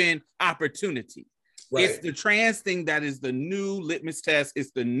that's given opportunity. Right. It's the trans thing that is the new litmus test.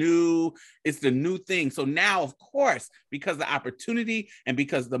 It's the new thing. So now, of course, because the opportunity and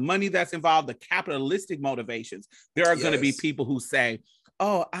because the money that's involved, the capitalistic motivations, there are going to be people who say,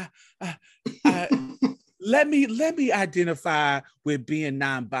 "Oh, let me identify with being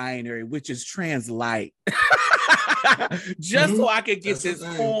non-binary, which is trans light." Just so I can get this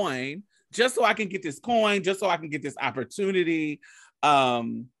coin, just so I can get this opportunity.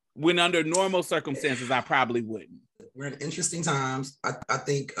 When under normal circumstances, I probably wouldn't. We're in interesting times. I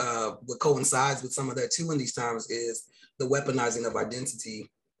think what coincides with some of that too in these times is the weaponizing of identity.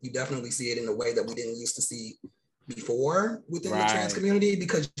 You definitely see it in a way that we didn't used to see before within the trans community,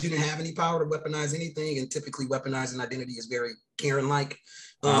 because you didn't have any power to weaponize anything, and typically weaponizing identity is very Karen-like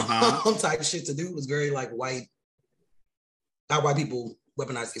type shit to do. It was very like white. Not why people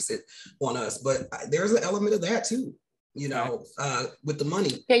weaponize it on us, but there's an element of that too, with the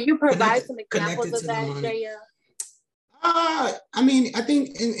money. Can you provide some examples of that, Jaya? I mean, I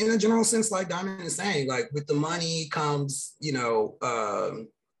think in a general sense, like Diamond is saying, like with the money comes, the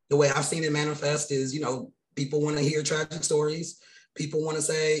way I've seen it manifest is, people want to hear tragic stories. People want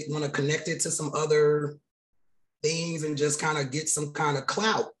to connect it to some other things and just kind of get some kind of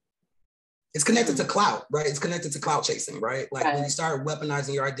clout. It's connected to clout, right? It's connected to clout chasing, right? Like when you start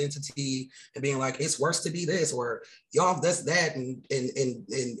weaponizing your identity and being like, it's worse to be this, or y'all that's that, and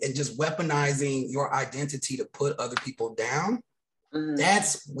just weaponizing your identity to put other people down,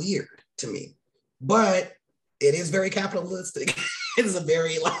 that's weird to me. But it is very capitalistic.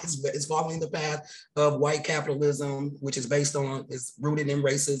 It's following the path of white capitalism, which is is rooted in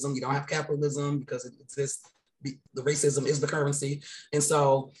racism. You don't have capitalism because it exists. The racism is the currency. And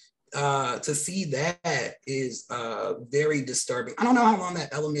so to see that is very disturbing. I don't know how long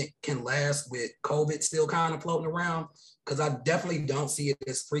that element can last with COVID still kind of floating around, because I definitely don't see it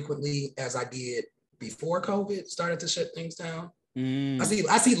as frequently as I did before COVID started to shut things down. I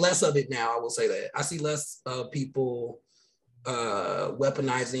see less of it now, I will say that. I see less people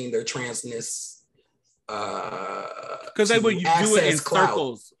weaponizing their transness. Because they would do it in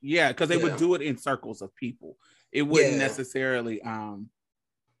circles. Yeah, because they would do it in circles of people. It wouldn't necessarily...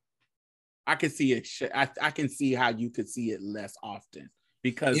 I can see it. I can see how you could see it less often,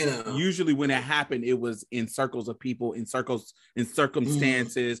 because usually when it happened, it was in circles of people, in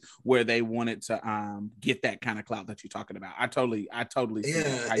circumstances where they wanted to get that kind of clout that you're talking about. I totally see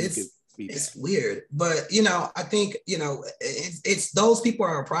how you could see that. It's weird, but I think it's those people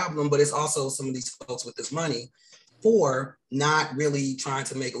are a problem, but it's also some of these folks with this money for not really trying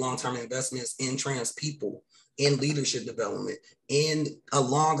to make long-term investments in trans people, in leadership development, in a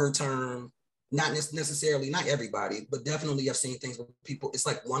longer term, not necessarily, not everybody, but definitely I've seen things where people, it's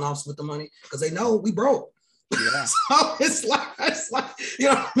like one-offs with the money because they know we broke. Yeah. So it's like, you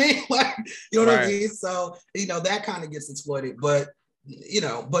know what I mean? Like, what I mean? So, that kind of gets exploited, but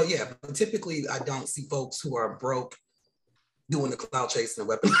typically I don't see folks who are broke doing the clout chasing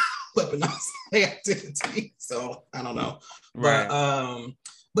and weaponizing their identity. So I don't know. Right.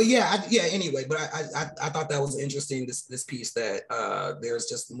 But anyway, but I thought that was interesting, this piece that there's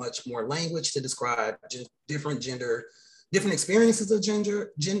just much more language to describe different experiences of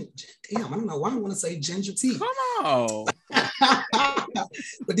gender. Damn, I don't know why I want to say ginger tea. Come on.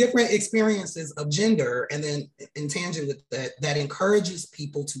 But different experiences of gender, and then in tangent with that encourages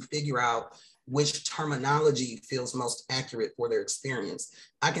people to figure out which terminology feels most accurate for their experience.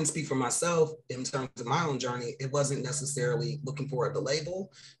 I can speak for myself in terms of my own journey. It wasn't necessarily looking for the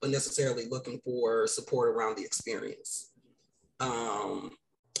label, but necessarily looking for support around the experience,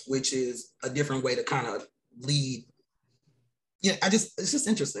 which is a different way to kind of lead. Yeah, it's just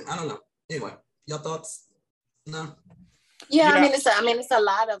interesting. I don't know. Anyway, Your thoughts? No. Yeah, I mean it's a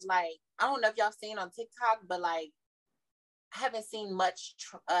lot of like, I don't know if y'all seen on TikTok, but like I haven't seen much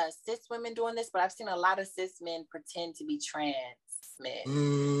cis women doing this, but I've seen a lot of cis men pretend to be trans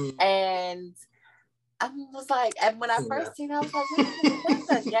men. And I was like, and when I first seen it, I was like,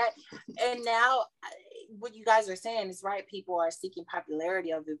 what is that? And now what you guys are saying is right. People are seeking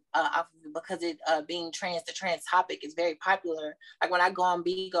popularity of it, off of it because it being trans, the trans topic is very popular. Like when I go on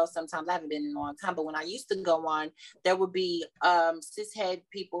Bigo, sometimes I haven't been in a long time, but when I used to go on, there would be cishet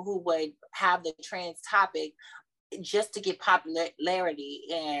people who would have the trans topic just to get popularity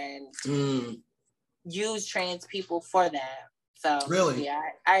and use trans people for that. So really, yeah,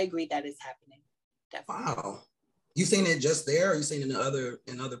 I agree that is happening. Definitely. Wow. You seen it just there, or you seen it in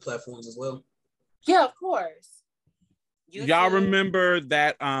other platforms as well? Yeah, of course. Y'all remember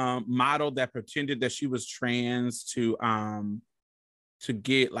that model that pretended that she was trans to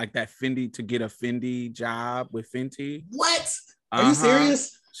get like that Fendi, to get a Fendi job with Fenty? What? Are you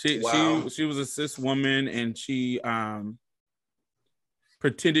serious? She was a cis woman, and she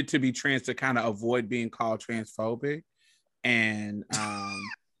pretended to be trans to kind of avoid being called transphobic. And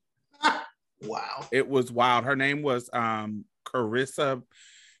wow, it was wild. Her name was Carissa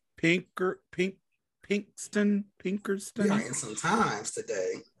Pinkerston. We are in some times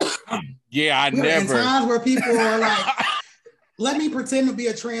today. Yeah, we are in times where people are like, let me pretend to be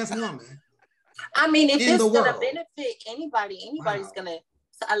a trans woman. I mean, if it's gonna benefit anybody's gonna.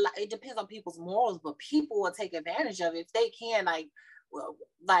 So it depends on people's morals, but people will take advantage of it if they can. Like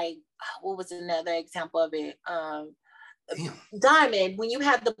what was another example of it? Diamond, when you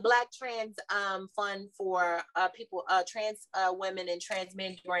have the Black Trans Fund for people, trans women and trans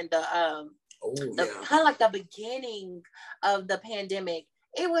men during the kind of like the beginning of the pandemic,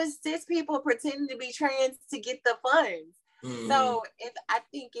 it was cis people pretending to be trans to get the funds. So I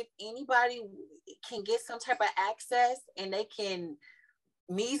think if anybody can get some type of access and they can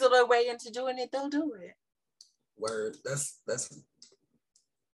measle their way into doing it, they'll do it. Word. That's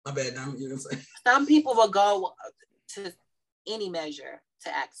my bad. You know what I'm saying? Some people will go to any measure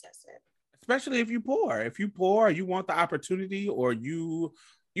to access it. Especially if you're poor. If you're poor, you want the opportunity, or you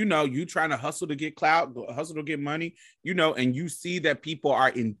trying to hustle to get clout, hustle to get money, and you see that people are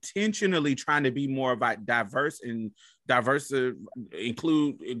intentionally trying to be more about diversity and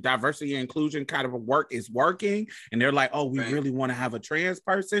inclusion kind of a work is working. And they're like, oh, we really want to have a trans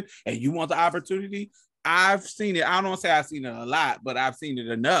person and you want the opportunity. I've seen it. I don't say I've seen it a lot, but I've seen it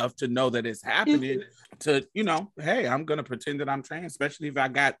enough to know that it's happening to, hey, I'm going to pretend that I'm trans, especially if I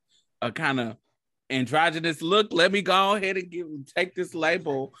got a kind of androgynous look. Let me go ahead and take this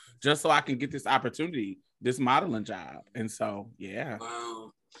label just so I can get this opportunity, this modeling job. And so, yeah.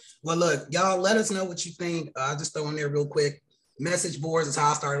 Wow. Well, look, y'all, let us know what you think. I'll just throw in there real quick. Message boards is how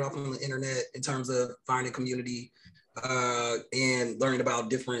I started off on the internet in terms of finding community and learning about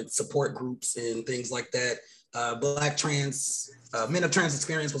different support groups and things like that. Black Trans, Men of Trans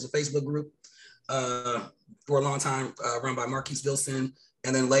Experience was a Facebook group for a long time run by Marquise Wilson.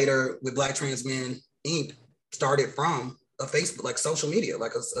 And then later with Black Trans Men Inc. started from a Facebook, like social media,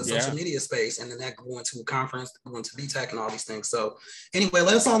 like a social media space. And then that grew into a conference, grew into BTEC and all these things. So anyway,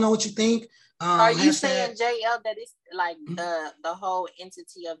 let us all know what you think. Are you saying, JL, that it's like the whole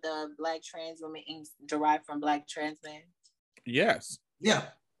entity of the Black Trans Women Inc. derived from Black Trans Men? Yes. Yeah.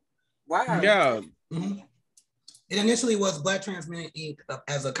 Wow. Yeah. Mm-hmm. It initially was Black Trans Men Inc.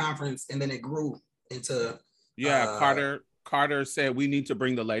 As a conference, and then it grew into... Carter said, we need to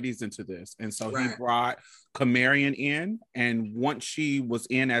bring the ladies into this. And so he brought Kamarian in. And once she was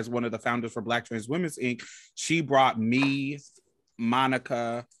in as one of the founders for Black Trans Women's Inc., she brought me,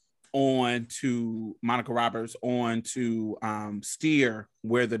 Monica Roberts on to steer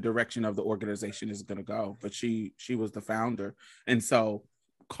where the direction of the organization is going to go. But she was the founder. And so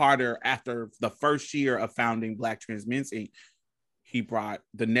Carter, after the first year of founding Black Trans Men's Inc., he brought,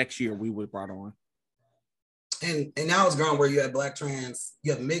 the next year we were brought on. And now it's grown where you have Black Trans,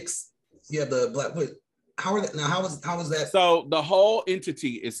 you have mixed, you have the Black. How is that? So the whole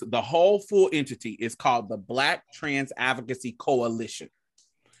full entity is called the Black Trans Advocacy Coalition.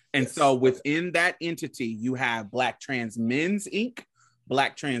 And so within that entity, you have Black Trans Men's Inc.,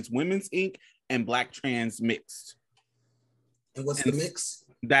 Black Trans Women's Inc., and Black Trans Mixed. And what's the mix?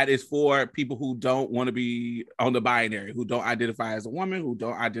 That is for people who don't want to be on the binary, who don't identify as a woman, who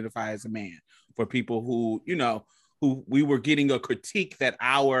don't identify as a man. For people who, who we were getting a critique that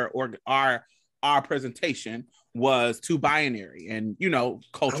our presentation was too binary, and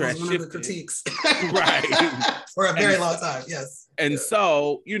culture has shifted. One of the critiques, right, for a very long time. Yes, and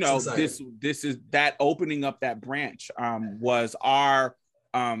so this is that opening up that branch was our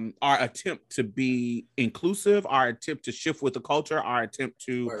our attempt to be inclusive, our attempt to shift with the culture, our attempt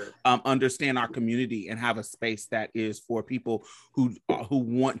to understand our community and have a space that is for people who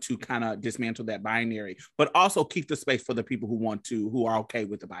want to kind of dismantle that binary, but also keep the space for the people who are okay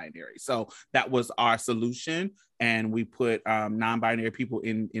with the binary. So that was our solution, and we put non-binary people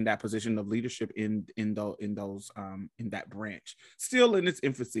in that position of leadership in that branch. Still in its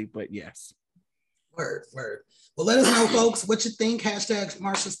infancy, but yes. Word. Well, let us know, folks, what you think. Hashtag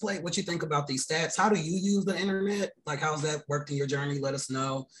Marsha's Plate. What you think about these stats? How do you use the internet? Like, how's that worked in your journey? Let us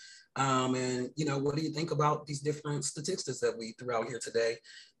know. And what do you think about these different statistics that we threw out here today?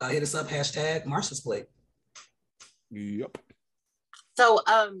 Hit us up. Hashtag Marsha's Plate. Yep. So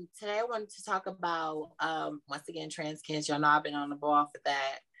today I wanted to talk about once again trans kids. Y'all know I've been on the ball for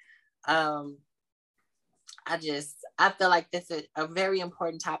that. I feel like this is a very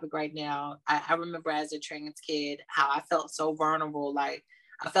important topic right now. I remember as a trans kid how I felt so vulnerable. Like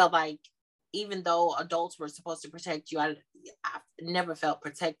I felt like even though adults were supposed to protect you, I never felt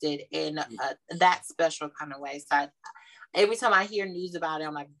protected in that special kind of way. So every time I hear news about it,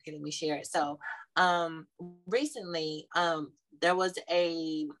 I'm like, okay, let me share it. So recently there was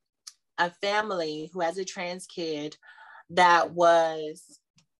a family who has a trans kid that was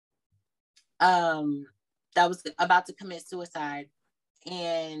about to commit suicide.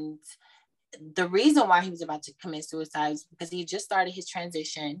 And the reason why he was about to commit suicide is because he just started his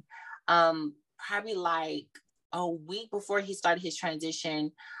transition. Probably like a week before he started his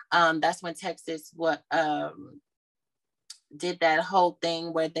transition, that's when Texas did that whole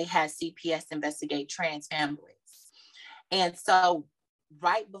thing where they had CPS investigate trans families. And so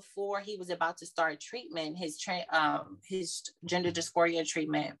right before he was about to start treatment, his gender dysphoria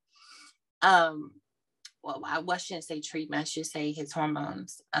treatment, well, I shouldn't say treatment, I should say his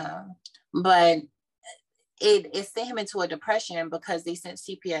hormones. But it sent him into a depression because they sent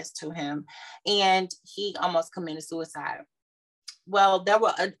CPS to him and he almost committed suicide. Well, there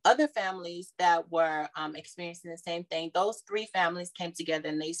were other families that were experiencing the same thing. Those 3 families came together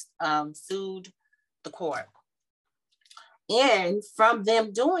and they sued the court. And from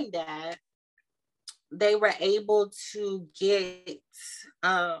them doing that, they were able to get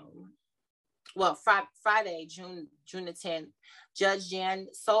Friday, June the 10th, Judge Jan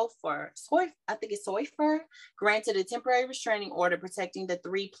Sofer, I think it's Sofer, granted a temporary restraining order protecting the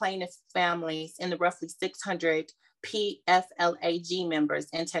 3 plaintiff families and the roughly 600 PFLAG members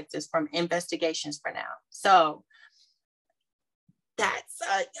in Texas from investigations for now. So that's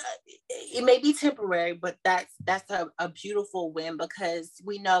it may be temporary, but that's a beautiful win, because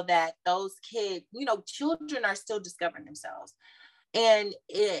we know that those kids, children are still discovering themselves. And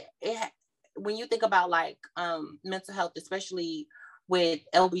it when you think about like mental health, especially with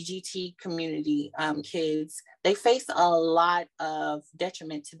LGBT community kids, they face a lot of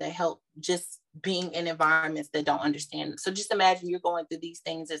detriment to their health just being in environments that don't understand. So just imagine you're going through these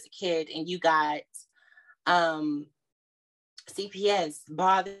things as a kid and you got CPS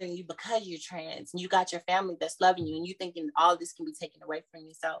bothering you because you're trans, and you got your family that's loving you, and you thinking all this can be taken away from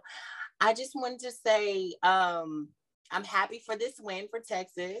you. So I just wanted to say I'm happy for this win for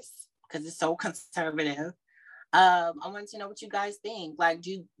Texas because it's so conservative. I wanted to know what you guys think. Like,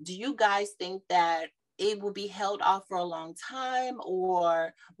 do you guys think that it will be held off for a long time,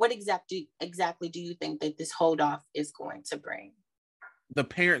 or what exactly do you think that this hold off is going to bring? The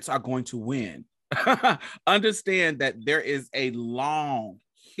parents are going to win. Understand that there is a long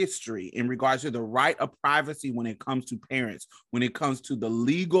history in regards to the right of privacy when it comes to parents, when it comes to the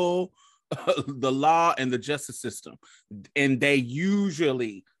legal, the law, and the justice system. And they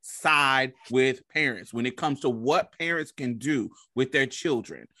usually side with parents when it comes to what parents can do with their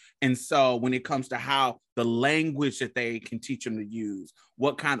children. And so when it comes to how the language that they can teach them to use,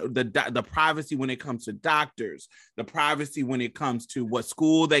 what kind of the privacy when it comes to doctors, the privacy when it comes to what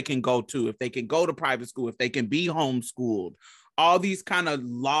school they can go to, if they can go to private school, if they can be homeschooled, all these kind of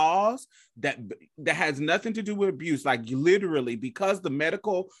laws that has nothing to do with abuse. Like literally, because the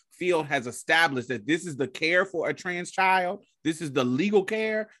medical field has established that this is the care for a trans child, this is the legal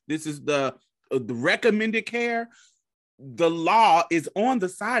care, this is the recommended care, the law is on the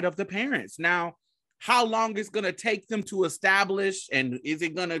side of the parents. Now, how long it's going to take them to establish, and is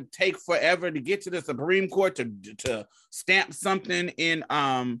it going to take forever to get to the Supreme Court to stamp something in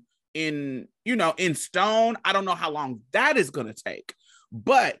stone? I don't know how long that is going to take,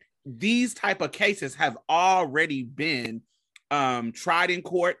 but these type of cases have already been tried in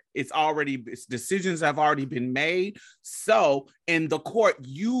court. Its decisions have already been made. So, and the court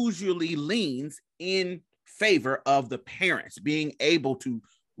usually leans in favor of the parents being able to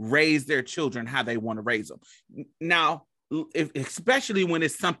raise their children how they want to raise them. Now, especially when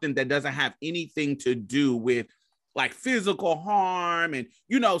it's something that doesn't have anything to do with like physical harm and,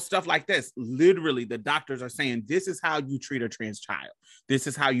 stuff like this. Literally, the doctors are saying, this is how you treat a trans child. This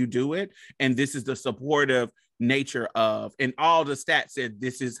is how you do it. And this is the supportive nature of, and all the stats said,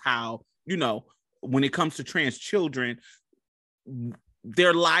 this is how, when it comes to trans children,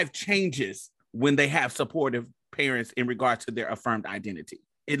 their life changes when they have supportive parents in regard to their affirmed identity.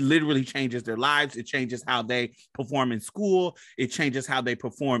 It literally changes their lives. It changes how they perform in school. It changes how they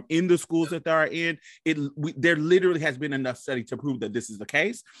perform in the schools that they are in. There literally has been enough study to prove that this is the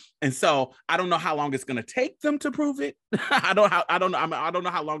case. And so I don't know how long it's going to take them to prove it. I don't know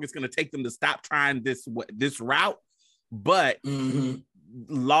how long it's going to take them to stop trying this route, but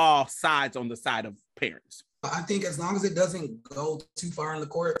law sides on the side of parents. I think as long as it doesn't go too far in the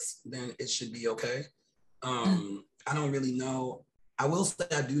courts, then it should be okay. I don't really know. I will say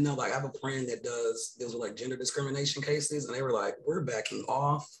I do know, like, I have a friend that deals with like gender discrimination cases, and they were like, we're backing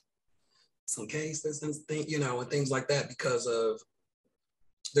off some cases and things like that because of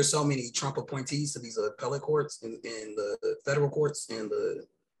there's so many Trump appointees to these appellate courts and the federal courts and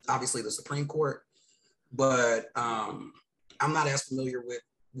obviously the Supreme Court. But I'm not as familiar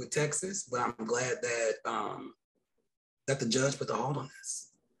with Texas, but I'm glad that that the judge put the hold on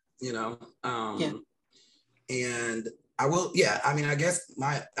this, and I will, I mean, I guess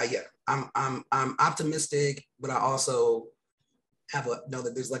I'm optimistic, but I also know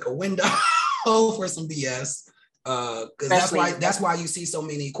that there's like a window for some BS. Because that's why you see so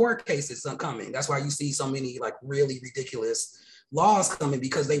many court cases coming. That's why you see so many like really ridiculous laws coming,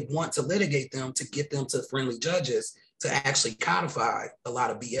 because they want to litigate them to get them to friendly judges to actually codify a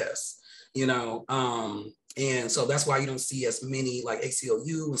lot of BS, and so that's why you don't see as many like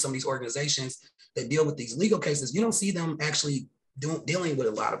ACLU and some of these organizations that deal with these legal cases. You don't see them actually dealing with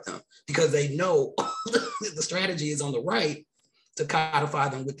a lot of them because they know the strategy is on the right to codify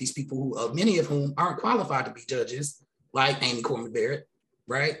them with these people who, many of whom aren't qualified to be judges, like Amy Coney Barrett,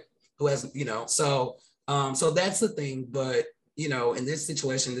 right? Who has, so that's the thing. But, in this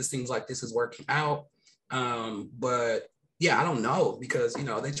situation, this seems like this is working out. But yeah, I don't know because,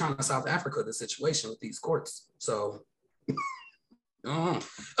 they're trying to South Africa the situation with these courts. So Yeah,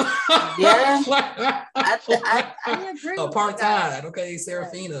 I agree. Apartheid, okay,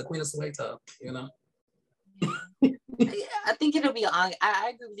 Serafina, Queen of Soweto, I think it'll be on.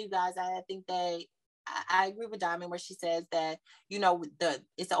 I agree with you guys. I think that I agree with Diamond where she says that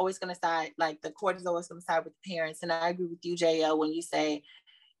it's always going to side, like the court is always going to side with the parents, and I agree with you, JL, when you say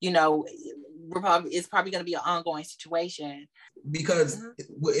it's probably going to be an ongoing situation. Because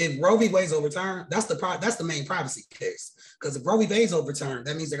if Roe v. Wade is overturned, that's the main privacy case. Because if Roe v. Wade is overturned,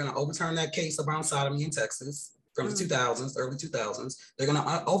 that means they're going to overturn that case around sodomy in Texas from the 2000s, early 2000s. They're going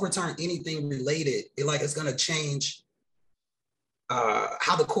to overturn anything related. It's going to change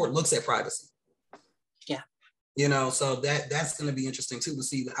how the court looks at privacy. Yeah. So that's going to be interesting too, to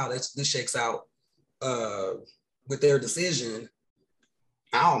see how this shakes out with their decision.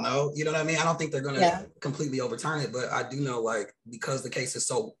 I don't know. You know what I mean? I don't think they're going to completely overturn it, but I do know, because the case is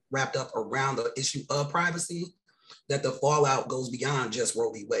so wrapped up around the issue of privacy, that the fallout goes beyond just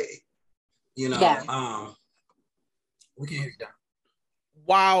Roe v. Wade. We can hear you, Don.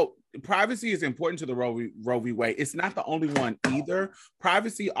 While privacy is important to the Roe v. Wade, it's not the only one either.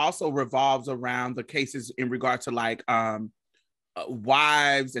 Privacy also revolves around the cases in regard to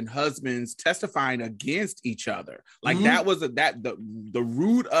wives and husbands testifying against each other. That was the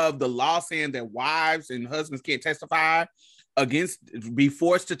root of the law saying that wives and husbands can't testify be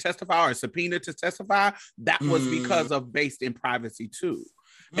forced to testify or subpoena to testify. That was because of based in privacy too.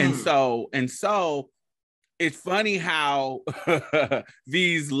 And so it's funny how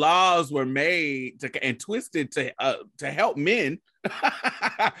these laws were made and twisted to help men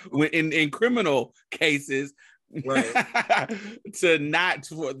in criminal cases. Right. for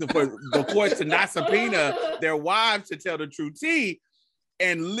the courts to not subpoena their wives to tell the true tea.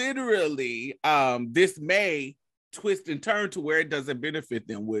 And literally, this may twist and turn to where it doesn't benefit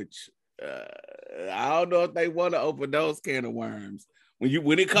them, which I don't know if they want to open those can of worms.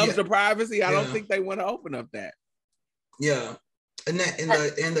 When it comes to privacy, I don't think they want to open up that. Yeah. And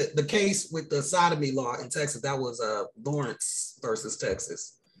the case with the sodomy law in Texas, that was Lawrence versus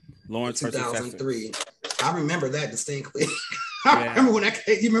Texas. Lawrence 2003. I remember that distinctly. I remember when that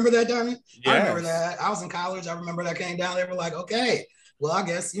came. You remember that, Donnie? Yes. I remember that. I was in college. I remember that came down. They were like, okay, well, I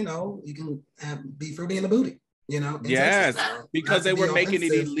guess, you can be fruity in the booty, Yes, Texas, because they were making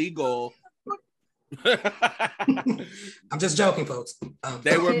it illegal. I'm just joking, folks.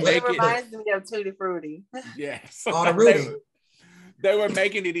 It reminds me of Tutti Frutti. Yes. All the Rudy. they were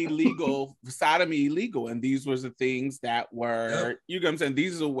making it illegal, sodomy illegal. And these was the things that were, you know what I'm saying?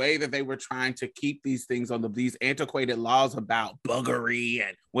 These is a way that they were trying to keep these things on these antiquated laws about buggery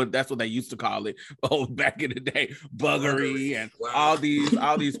and that's what they used to call it. Oh, back in the day, buggery and all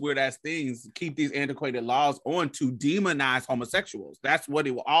these weird ass things, keep these antiquated laws on to demonize homosexuals. That's what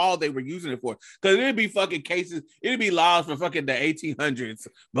all they were using it for. Because it'd be fucking cases, it'd be laws from fucking the 1800s,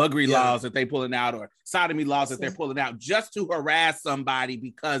 buggery laws that they pulling out, or sodomy laws that they're pulling out just to harass somebody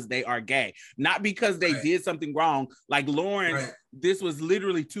because they are gay, not because they did something wrong. Like Lauren, this was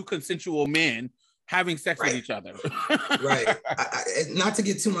literally two consensual men having sex with each other. Not to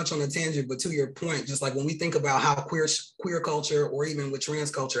get too much on a tangent, but to your point, just like when we think about how queer culture, or even with trans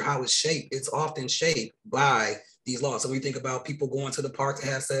culture, how it's shaped, it's often shaped by these laws. So we think about people going to the park to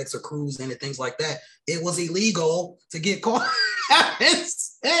have sex or cruising and things like that. It was illegal to get caught having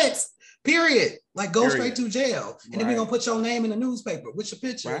sex. Period. Like go straight to jail. And then we're gonna put your name in the newspaper with your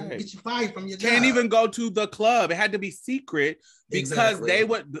picture and get you fired from your job. Can't even go to the club. It had to be secret because they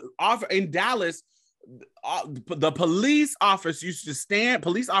would offer in Dallas. The police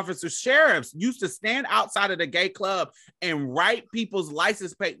officers, sheriffs used to stand outside of the gay club and write people's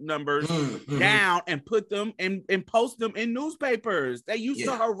license plate numbers down and put them and post them in newspapers. They used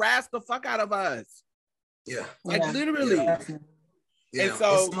to harass the fuck out of us. Literally. And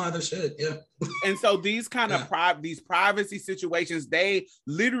so some other shit, and so these kind of these privacy situations, they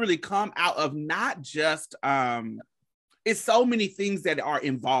literally come out of not just it's so many things that are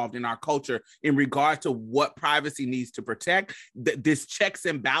involved in our culture in regard to what privacy needs to protect. This checks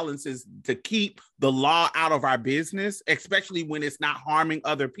and balances to keep the law out of our business, especially when it's not harming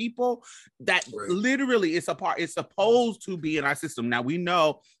other people. That literally is it's supposed to be in our system. Now we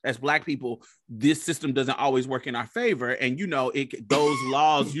know as Black people, this system doesn't always work in our favor, and those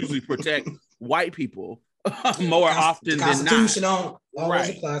laws usually protect white people more often than not. Constitution don't always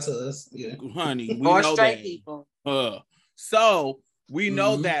apply to us, honey. We or know straight that. People. So we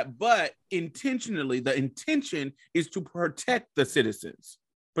know that, but intentionally, the intention is to protect the citizens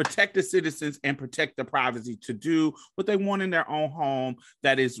and protect the privacy to do what they want in their own home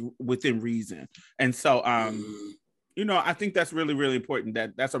that is within reason. And so, I think that's really, really important.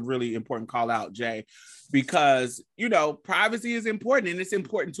 That's a really important call out, Jay, because, privacy is important, and it's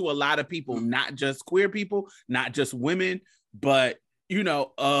important to a lot of people, not just queer people, not just women, but,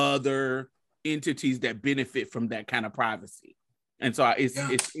 other entities that benefit from that kind of privacy. And so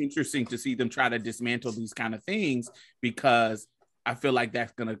it's interesting to see them try to dismantle these kind of things, because I feel like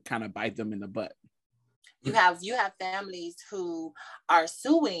that's going to kind of bite them in the butt. You have families who are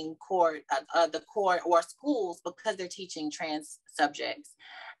suing the court or schools because they're teaching trans subjects.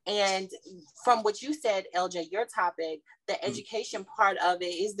 And from what you said, LJ, your topic, the education part of it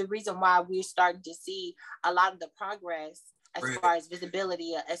is the reason why we're starting to see a lot of the progress as far as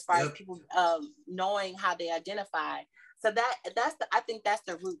visibility, as far as people knowing how they identify. So I think that's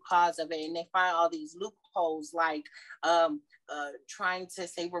the root cause of it. And they find all these loopholes, like trying to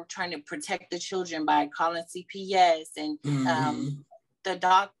say we're trying to protect the children by calling CPS, and the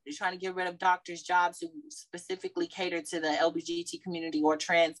doctor trying to get rid of doctors' jobs who specifically cater to the LGBT community or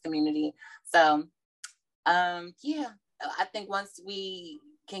trans community. So I think once we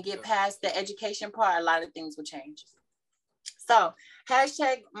can get past the education part, a lot of things will change. So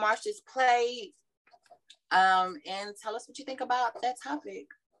hashtag Marsha's Play, and tell us what you think about that topic.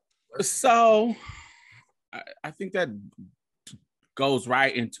 So I think that goes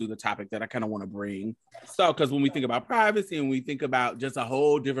right into the topic that I kind of want to bring. So, because when we think about privacy and we think about just a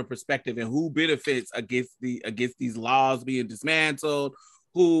whole different perspective and who benefits against these laws being dismantled,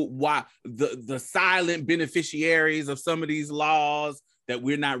 why the silent beneficiaries of some of these laws that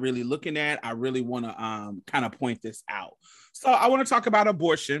we're not really looking at, I really want to kind of point this out. So I want to talk about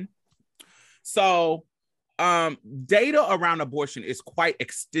abortion. So data around abortion is quite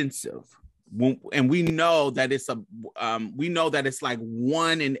extensive. And we know that it's like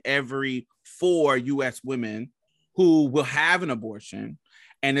 1 in every 4 U.S. women who will have an abortion,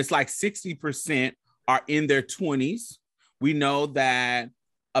 and it's like 60% are in their 20s. We know that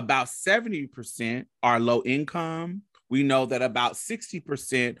about 70% are low income. We know that about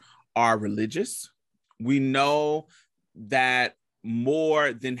 60% are religious. We know that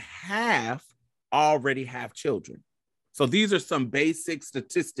more than half already have children. So these are some basic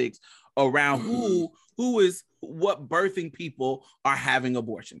statistics around what birthing people are having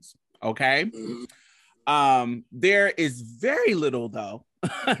abortions. Okay. There is very little, though,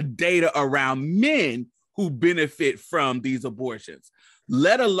 data around men who benefit from these abortions,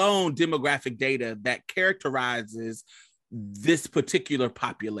 let alone demographic data that characterizes this particular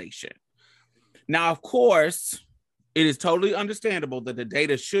population. Now, of course, It is totally understandable that the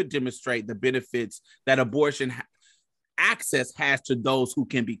data should demonstrate the benefits that abortion access has to those who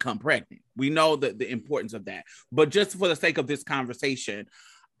can become pregnant. We know that the importance of that. But just for the sake of this conversation,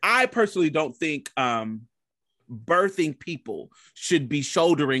 I personally don't think birthing people should be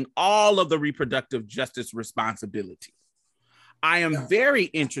shouldering all of the reproductive justice responsibility. I am very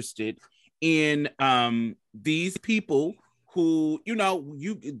interested in these people who, you know,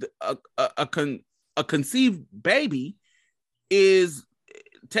 a conceived baby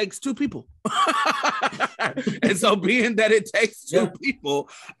takes two people. And so being that it takes two people,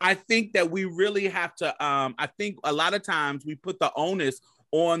 I think that we really have to, I think a lot of times we put the onus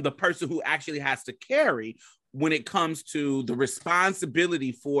on the person who actually has to carry when it comes to the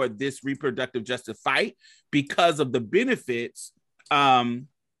responsibility for this reproductive justice fight because of the benefits.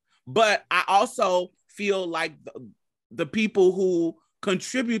 But I also feel like the people who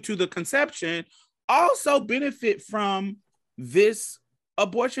contribute to the conception also benefit from this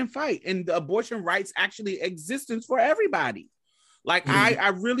abortion fight and the abortion rights actually existence for everybody. Like, I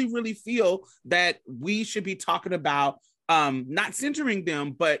really, really feel that we should be talking about not censoring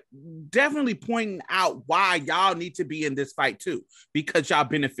them, but definitely pointing out why y'all need to be in this fight too, because y'all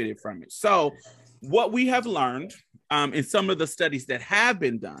benefited from it. So what we have learned in some of the studies that have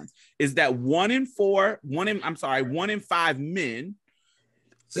been done is that 1 in 5 men.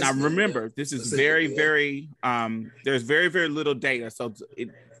 Now remember, this is very, very, there's very, very little data. So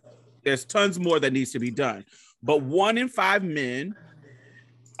there's tons more that needs to be done. But 1 in 5 men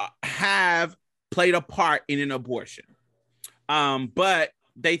have played a part in an abortion. But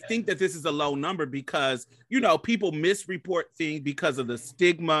they think that this is a low number because, you know, people misreport things because of the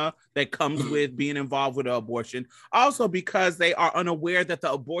stigma that comes with being involved with an abortion. Also because they are unaware that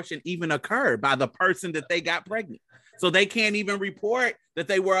the abortion even occurred by the person that they got pregnant. So they can't even report that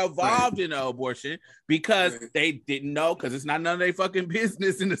they were involved in an abortion because they didn't know, because it's not none of their fucking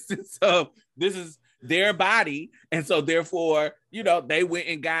business in the sense of this is their body. And so therefore, you know, they went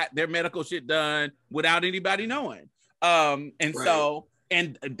and got their medical shit done without anybody knowing. So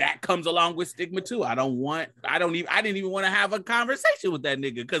that comes along with stigma too. I didn't even want to have a conversation with that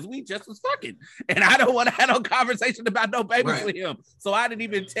nigga because we just was fucking, and I don't want to have no conversation about no babies with him. So I didn't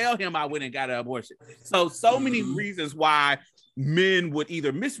even tell him I went and got an abortion. So many reasons why men would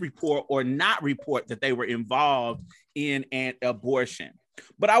either misreport or not report that they were involved in an abortion.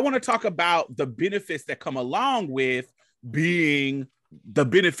 But I want to talk about the benefits that come along with being the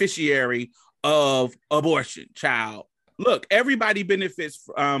beneficiary of abortion, child. Look, everybody benefits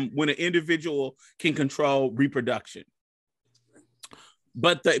when an individual can control reproduction.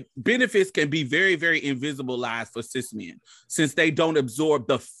 But the benefits can be very, very invisibilized for cis men since they don't absorb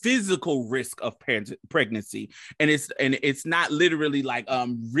the physical risk of pregnancy. And it's not literally like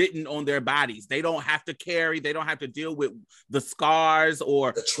written on their bodies. They don't have to carry, they don't have to deal with the scars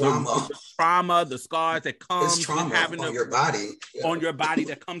or the trauma, the scars that comes from having on your body. On your body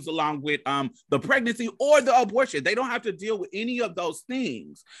that comes along with the pregnancy or the abortion. They don't have to deal with any of those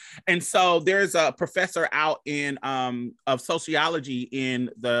things. And so there's a professor out in of sociology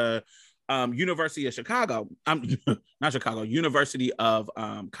in the University of Chicago, University of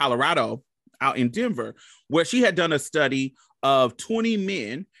Colorado out in Denver, where she had done a study of 20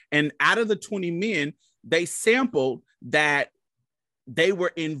 men. And out of the 20 men, they sampled that they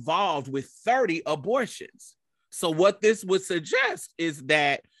were involved with 30 abortions. So what this would suggest is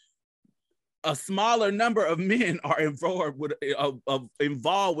that a smaller number of men are involved with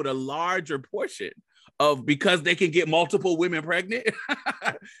a larger portion of, because they can get multiple women pregnant.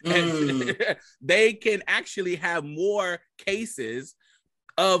 And they can actually have more cases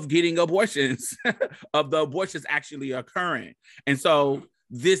of getting abortions, of the abortions actually occurring. And so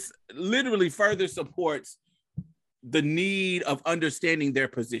this literally further supports the need of understanding their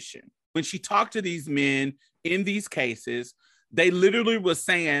position. When she talked to these men in these cases, they literally were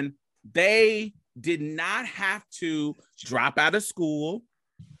saying they did not have to drop out of school.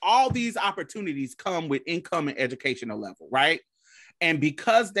 All these opportunities come with income and educational level, right? And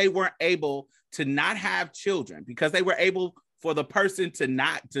because they weren't able to not have children, because they were able for the person to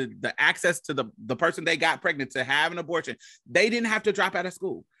the access to the person they got pregnant to have an abortion, they didn't have to drop out of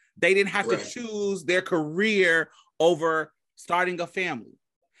school. They didn't have to choose their career over starting a family.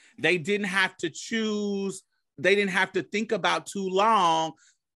 They didn't have to choose, they didn't have to think about too long,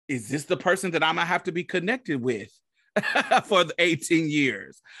 is this the person that I'm gonna have to be connected with for the 18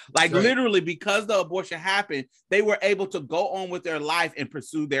 years? Like literally, because the abortion happened, they were able to go on with their life and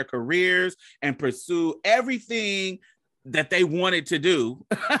pursue their careers and pursue everything that they wanted to do,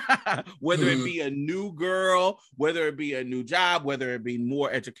 whether it be a new girl, whether it be a new job, whether it be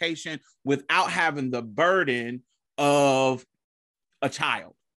more education, without having the burden of a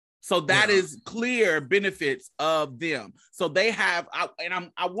child. So that is clear benefits of them. So they have,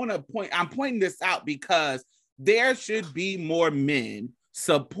 I'm pointing this out because there should be more men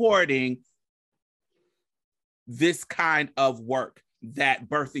supporting this kind of work that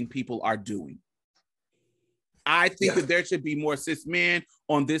birthing people are doing. I think that there should be more cis men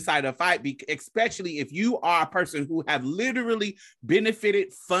on this side of the fight, especially if you are a person who have literally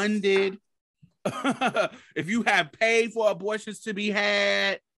benefited, funded, if you have paid for abortions to be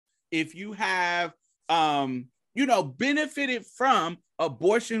had, if you have, benefited from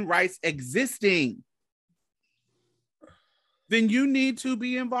abortion rights existing, then you need to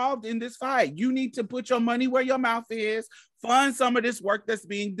be involved in this fight. You need to put your money where your mouth is, fund some of this work that's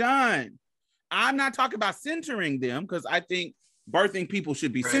being done. I'm not talking about centering them because I think birthing people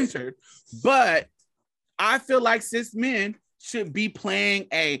should be centered, but I feel like cis men should be playing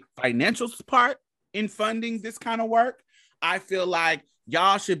a financial part in funding this kind of work. I feel like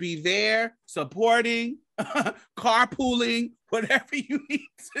y'all should be there supporting, carpooling, whatever you need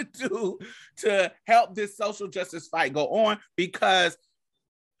to do to help this social justice fight go on, because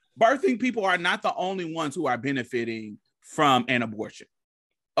birthing people are not the only ones who are benefiting from an abortion.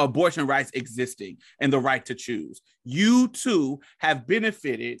 Abortion rights existing and the right to choose. You too have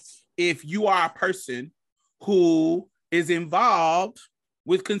benefited if you are a person who is involved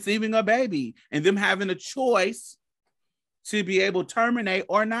with conceiving a baby and them having a choice to be able to terminate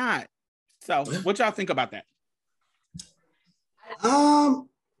or not. So what y'all think about that? I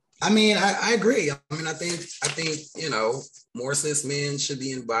agree. I think, more cis men should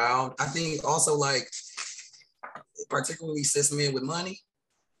be involved. I think also, like, particularly cis men with money,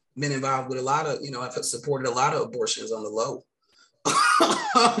 been involved with a lot of, have supported a lot of abortions on the low.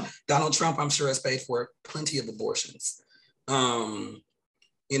 Donald Trump, I'm sure, has paid for plenty of abortions.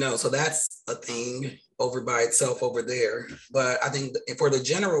 So that's a thing over by itself over there. But I think for the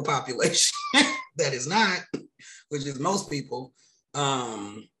general population that is not, which is most people,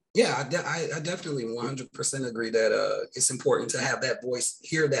 I definitely 100% agree that it's important to have that voice,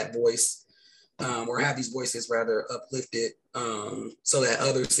 hear that voice, or have these voices rather uplifted, so that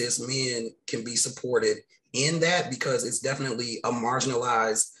other cis men can be supported in that, because it's definitely a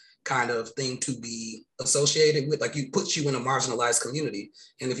marginalized kind of thing to be associated with. Like, it puts you in a marginalized community.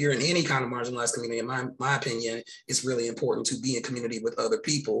 And if you're in any kind of marginalized community, in my opinion, it's really important to be in community with other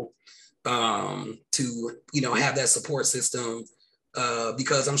people, to, have that support system,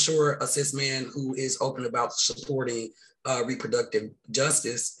 because I'm sure a cis man who is open about supporting reproductive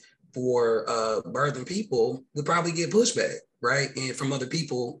justice for birthing people would probably get pushback, right? And from other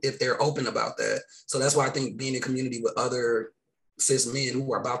people if they're open about that. So that's why I think being in community with other cis men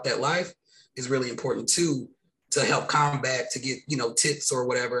who are about that life is really important too, to help combat, to get, tips or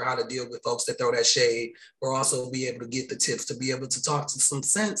whatever, how to deal with folks that throw that shade, or also be able to get the tips to be able to talk to some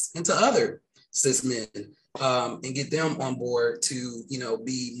sense into other cis men, and get them on board to,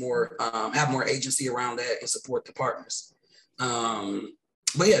 be more, have more agency around that and support the partners.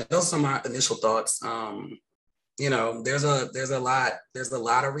 But yeah, those are some of my initial thoughts. There's a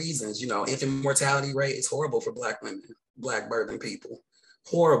lot of reasons. Infant mortality rate is horrible for Black women, Black birthing people.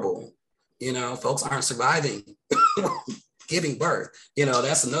 Horrible. Folks aren't surviving giving birth.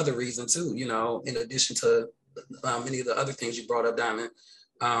 That's another reason too, in addition to many of the other things you brought up, Diamond.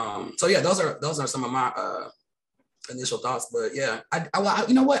 So yeah, those are some of my initial thoughts. But yeah, I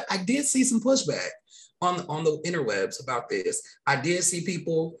you know what? I did see some pushback on the interwebs about this. I did see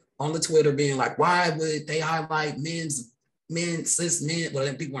people on the Twitter being like, why would they highlight cis men?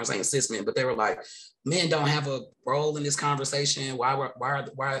 Well, people weren't saying cis men, but they were like, men don't have a role in this conversation. Why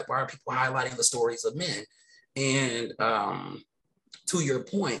are people highlighting the stories of men? And to your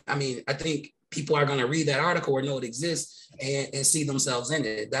point, I think people are going to read that article or know it exists and see themselves in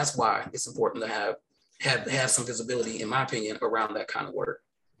it. That's why it's important to have some visibility, in my opinion, around that kind of work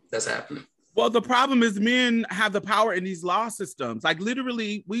that's happening. Well, the problem is men have the power in these law systems. Like,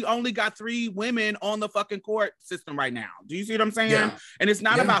 literally, we only got 3 women on the fucking court system right now. Do you see what I'm saying? Yeah. And it's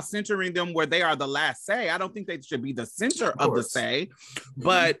not about centering them where they are the last say. I don't think they should be the center of the say,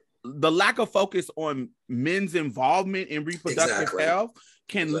 but the lack of focus on men's involvement in reproductive health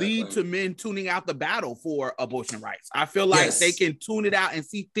can lead to men tuning out the battle for abortion rights. I feel like they can tune it out and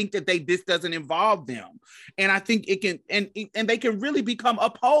think that this doesn't involve them. And I think it can, and they can really become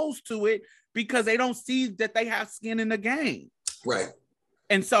opposed to it because they don't see that they have skin in the game. Right.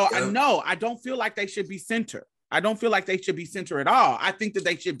 And so I don't feel like they should be centered. I don't feel like they should be centered at all. I think that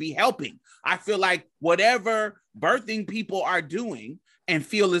they should be helping. I feel like whatever birthing people are doing and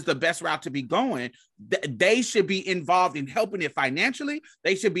feel is the best route to be going, they should be involved in helping it financially.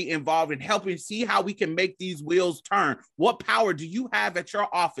 They should be involved in helping see how we can make these wheels turn. What power do you have at your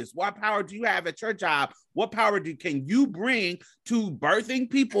office? What power do you have at your job? What power can you bring to birthing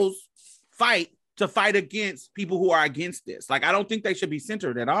people's fight to fight against people who are against this? Like, I don't think they should be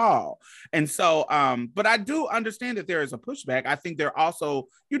centered at all. And so, but I do understand that there is a pushback. I think there also,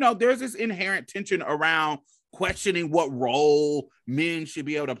 there's this inherent tension around questioning what role men should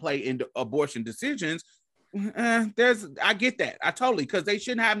be able to play in abortion decisions. I get that. I totally, because they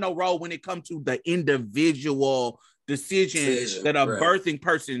shouldn't have no role when it comes to the individual decision that a birthing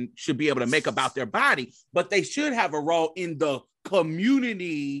person should be able to make about their body, but they should have a role in the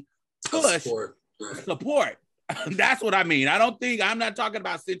community push support. That's what I mean. I'm not talking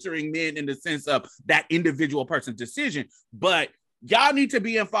about centering men in the sense of that individual person's decision, but y'all need to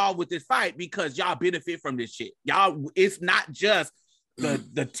be involved with this fight because y'all benefit from this shit. Y'all, it's not just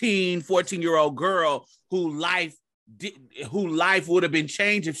the teen 14-year-old girl whose life would have been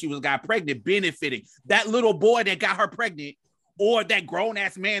changed if she got pregnant, benefiting. That little boy that got her pregnant, or that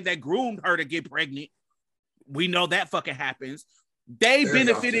grown-ass man that groomed her to get pregnant, we know that fucking happens. They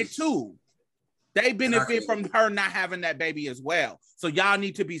benefited too. They benefit from her not having that baby as well. So y'all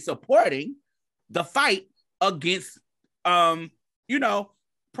need to be supporting the fight against pro-lifers.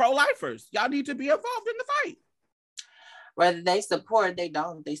 Y'all need to be involved in the fight. Whether they support, they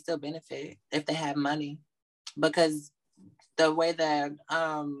don't, they still benefit if they have money. Because the way that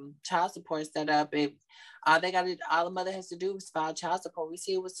child support is set up, all the mother has to do is file child support. We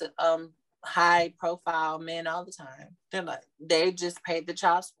see it with high profile men all the time. They just pay the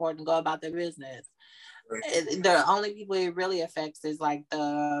child support and go about their business. Right. The only people it really affects is like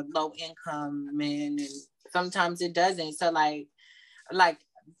the low income men, and sometimes it doesn't. So like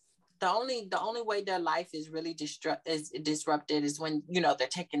the only way their life is really disrupted is when they're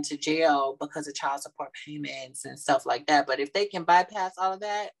taken to jail because of child support payments and stuff like that. But if they can bypass all of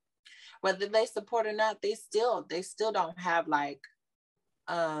that, whether they support or not, they still don't have like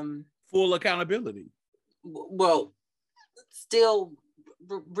full accountability. Well, still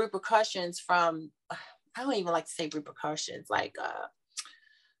repercussions from, I don't even like to say repercussions, like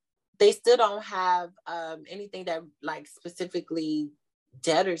they still don't have anything that like specifically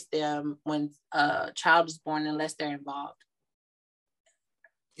debtors them when a child is born unless they're involved.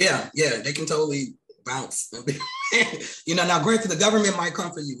 Yeah, they can totally bounce. Now granted, the government might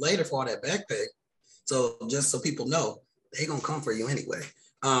come for you later for all that back pay. So just so people know, they're gonna come for you anyway.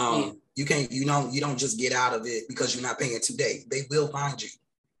 You can't, you don't just get out of it because you're not paying today. They will find you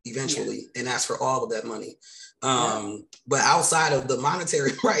eventually and ask for all of that money. But outside of the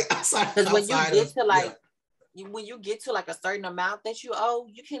monetary, right? Because when you get to like a certain amount that you owe,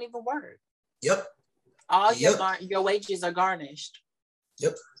 you can't even work. Yep. All your wages are garnished.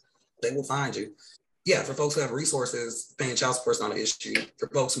 Yep. They will find you. Yeah, for folks who have resources, paying child support is not an issue. For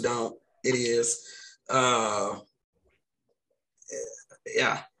folks who don't, it is.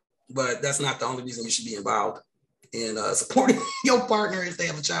 Yeah, but that's not the only reason you should be involved in supporting your partner if they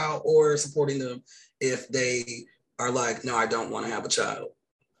have a child, or supporting them if they are like, no, I don't want to have a child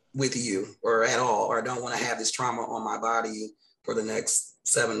with you or at all, or I don't want to have this trauma on my body for the next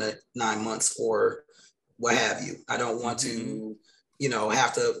 7 to 9 months or what have you. I don't want to,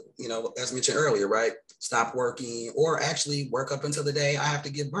 have to, as mentioned earlier, right, stop working or actually work up until the day I have to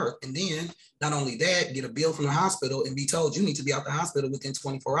give birth. And then not only that, get a bill from the hospital and be told you need to be out the hospital within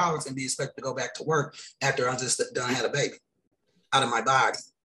 24 hours and be expected to go back to work after I just done had a baby out of my body.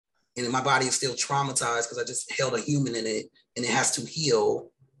 And my body is still traumatized because I just held a human in it and it has to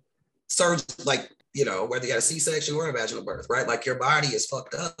heal. Surgery, like, whether you got a C-section or a vaginal birth, right? Like your body is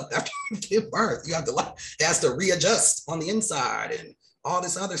fucked up after you give birth. You have to it has to readjust on the inside and all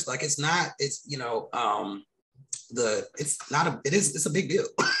this other stuff. Like it's a big deal.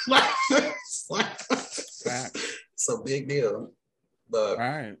 It's a big deal. But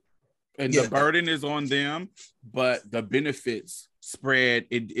right. And the burden is on them, but the benefits spread,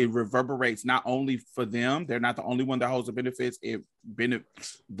 it reverberates not only for them. They're not the only one that holds the benefits. It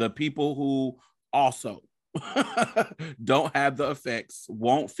benefits the people who also don't have the effects,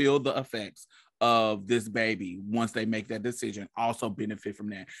 won't feel the effects of this baby once they make that decision, also benefit from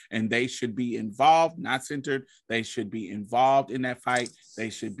that. And they should be involved, not centered. They should be involved in that fight. They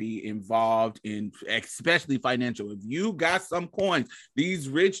should be involved in, especially financial. If you got some coins, these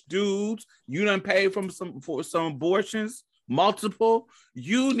rich dudes, you done paid for some abortions, multiple,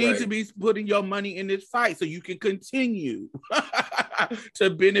 you need to be putting your money in this fight so you can continue to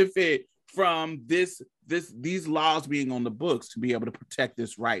benefit from these laws being on the books to be able to protect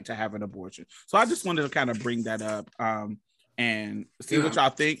this right to have an abortion. So I just wanted to kind of bring that up and see what y'all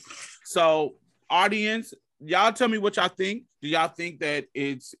think. So, audience, y'all tell me what y'all think. Do y'all think that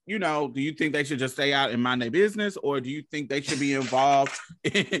it's, do you think they should just stay out and mind their business, or do you think they should be involved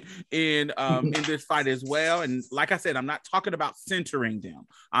in this fight as well? And like I said, I'm not talking about centering them.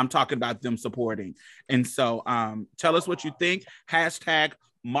 I'm talking about them supporting. And so tell us what you think. Hashtag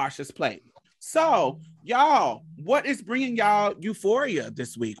Marsha's Plate. So, y'all, what is bringing y'all euphoria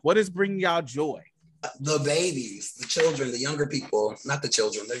this week? What is bringing y'all joy? The babies, the children, the younger people, not the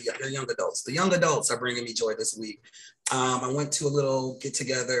children, they're young adults. The young adults are bringing me joy this week. I went to a little get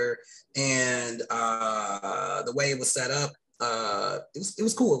together, and the way it was set up, it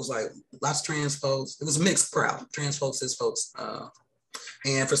was cool. It was like lots of trans folks. It was a mixed crowd, trans folks, cis folks,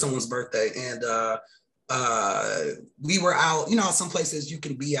 and for someone's birthday. And we were out, some places you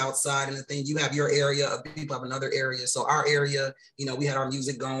can be outside and the thing, you have your area, of people have another area. So our area, we had our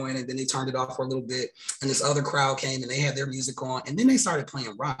music going, and then they turned it off for a little bit, and this other crowd came and they had their music on, and then they started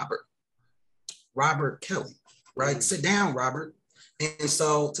playing Robert Kelly, right? Mm-hmm. Sit down, Robert. And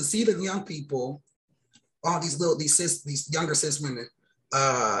so to see the young people, all these younger cis women,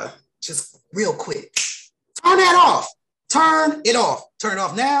 just real quick, turn that off. Turn it off. Turn it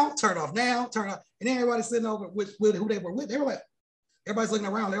off now. Turn it off now. Turn it off. And then everybody's sitting over with who they were with. They were like, everybody's looking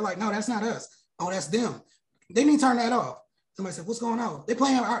around. They're like, no, that's not us. Oh, that's them. They need to turn that off. Somebody said, what's going on? They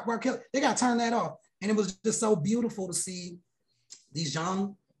playing R. Kelly. They got to turn that off. And it was just so beautiful to see these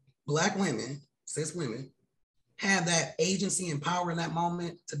young Black women, cis women, have that agency and power in that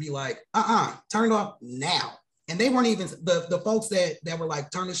moment to be like, turn it off now. And they weren't even, the folks that were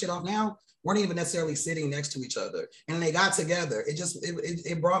like, turn this shit off now, weren't even necessarily sitting next to each other. And they got together.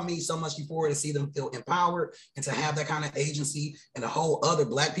 It brought me so much euphoria to see them feel empowered and to have that kind of agency and to hold other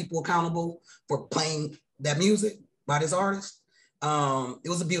Black people accountable for playing that music by this artist. It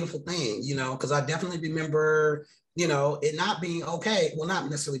was a beautiful thing, because I definitely remember, it not being okay. Well, not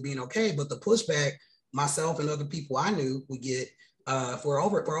necessarily being okay, but the pushback myself and other people I knew would get for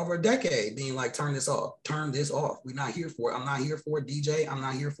over a decade, being like, turn this off. We're not here for it. I'm not here for it, DJ. I'm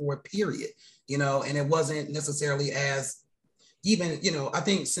not here for it, period. And it wasn't necessarily as even, I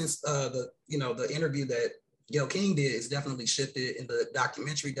think since the interview that Gayle King did is definitely shifted, and the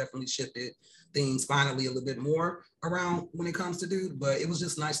documentary definitely shifted things finally a little bit more around when it comes to dude. But it was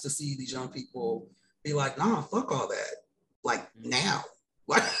just nice to see these young people be like, nah, fuck all that. Like now.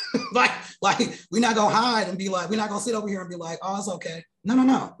 Like we're not gonna hide and be like, we're not gonna sit over here and be like, oh, it's okay. No.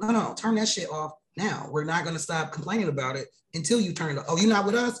 Turn that shit off now. We're not gonna stop complaining about it until you turn it off. Oh, you're not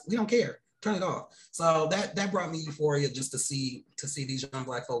with us? We don't care. Turn it off. So that brought me euphoria just to see these young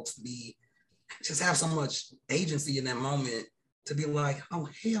Black folks just have so much agency in that moment to be like, oh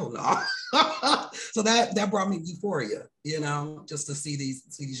hell no. So that brought me euphoria, just to see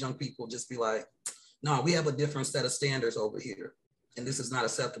these young people just be like, no, we have a different set of standards over here. And this is not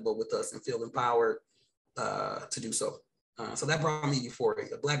acceptable with us, and feel empowered to do so. So that brought me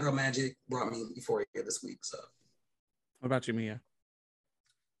euphoria. Black Girl Magic brought me euphoria this week. So, what about you, Mia?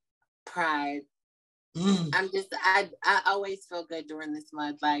 Pride. I always feel good during this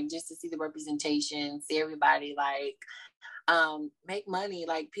month, like just to see the representation, see everybody make money,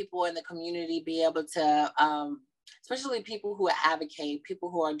 like people in the community be able to especially people who advocate, people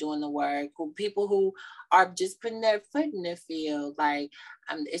who are doing the work, people who are just putting their foot in the field. Like,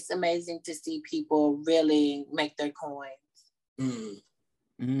 it's amazing to see people really make their coins.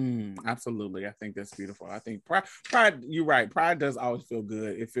 Absolutely. I think that's beautiful. I think pride, you're right. Pride does always feel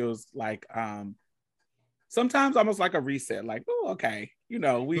good. It feels like sometimes almost like a reset, like, oh, okay.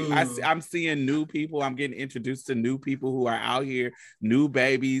 I'm seeing new people. I'm getting introduced to new people who are out here, new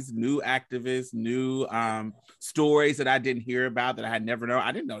babies, new activists, new stories that I didn't hear about, that I had never known.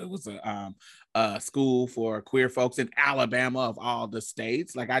 I didn't know it was a school for queer folks in Alabama, of all the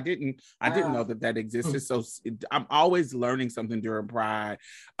states. Like I didn't know that existed. So I'm always learning something during Pride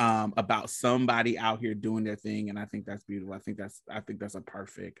about somebody out here doing their thing. And I think that's beautiful. I think that's a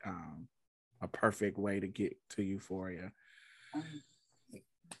perfect way to get to euphoria.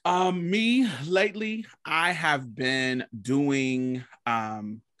 Me lately, I have been doing a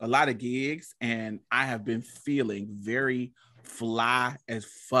lot of gigs, and I have been feeling very fly as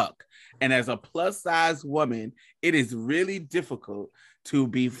fuck. And as a plus size woman, it is really difficult to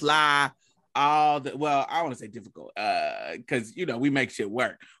be fly I want to say difficult because we make shit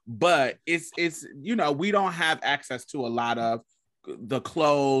work, but it's we don't have access to a lot of the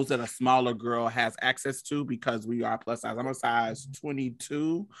clothes that a smaller girl has access to because we are plus size. I'm a size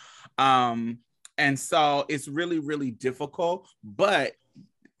 22. And so it's really, really difficult. But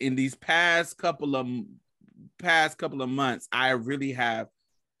in these past couple of months, I really have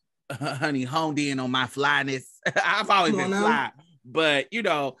honey, honed in on my flyness. I've always been fly, but you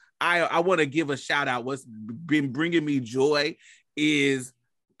know, I want to give a shout out. What's been bringing me joy is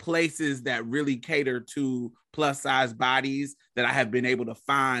places that really cater to plus size bodies that I have been able to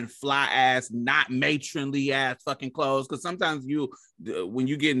find fly ass, not matronly ass fucking clothes. Because sometimes when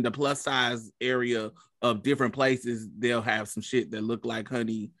you get in the plus size area of different places, they'll have some shit that look like,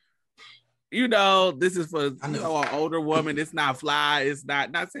 honey, you know, this is for an older woman. It's not fly. It's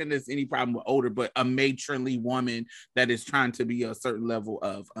not saying there's any problem with older, but a matronly woman that is trying to be a certain level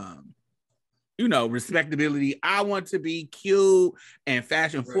of you know, respectability. I want to be cute and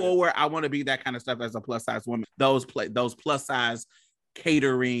fashion forward. I want to be that kind of stuff as a plus size woman. Those plus size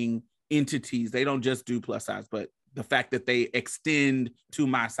catering entities, they don't just do plus size, but the fact that they extend to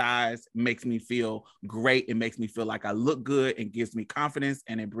my size makes me feel great. It makes me feel like I look good and gives me confidence,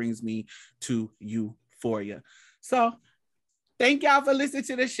 and it brings me to euphoria. So thank y'all for listening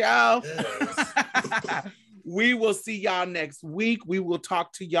to the show. Yes. We will see y'all next week. We will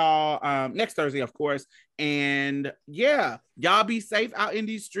talk to y'all next Thursday, of course. And yeah, y'all be safe out in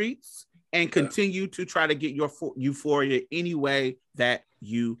these streets and continue to try to get your euphoria any way that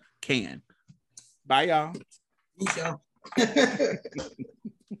you can. Bye, y'all. Peace, y'all.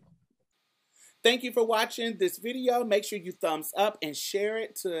 Thank you for watching this video. Make sure you thumbs up and share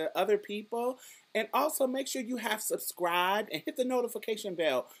it to other people. And also make sure you have subscribed and hit the notification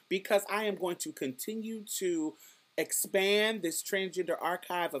bell, because I am going to continue to expand this transgender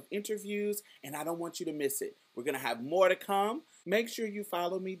archive of interviews, and I don't want you to miss it. We're going to have more to come. Make sure you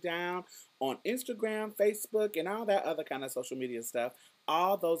follow me down on Instagram, Facebook, and all that other kind of social media stuff.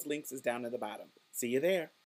 All those links is down at the bottom. See you there.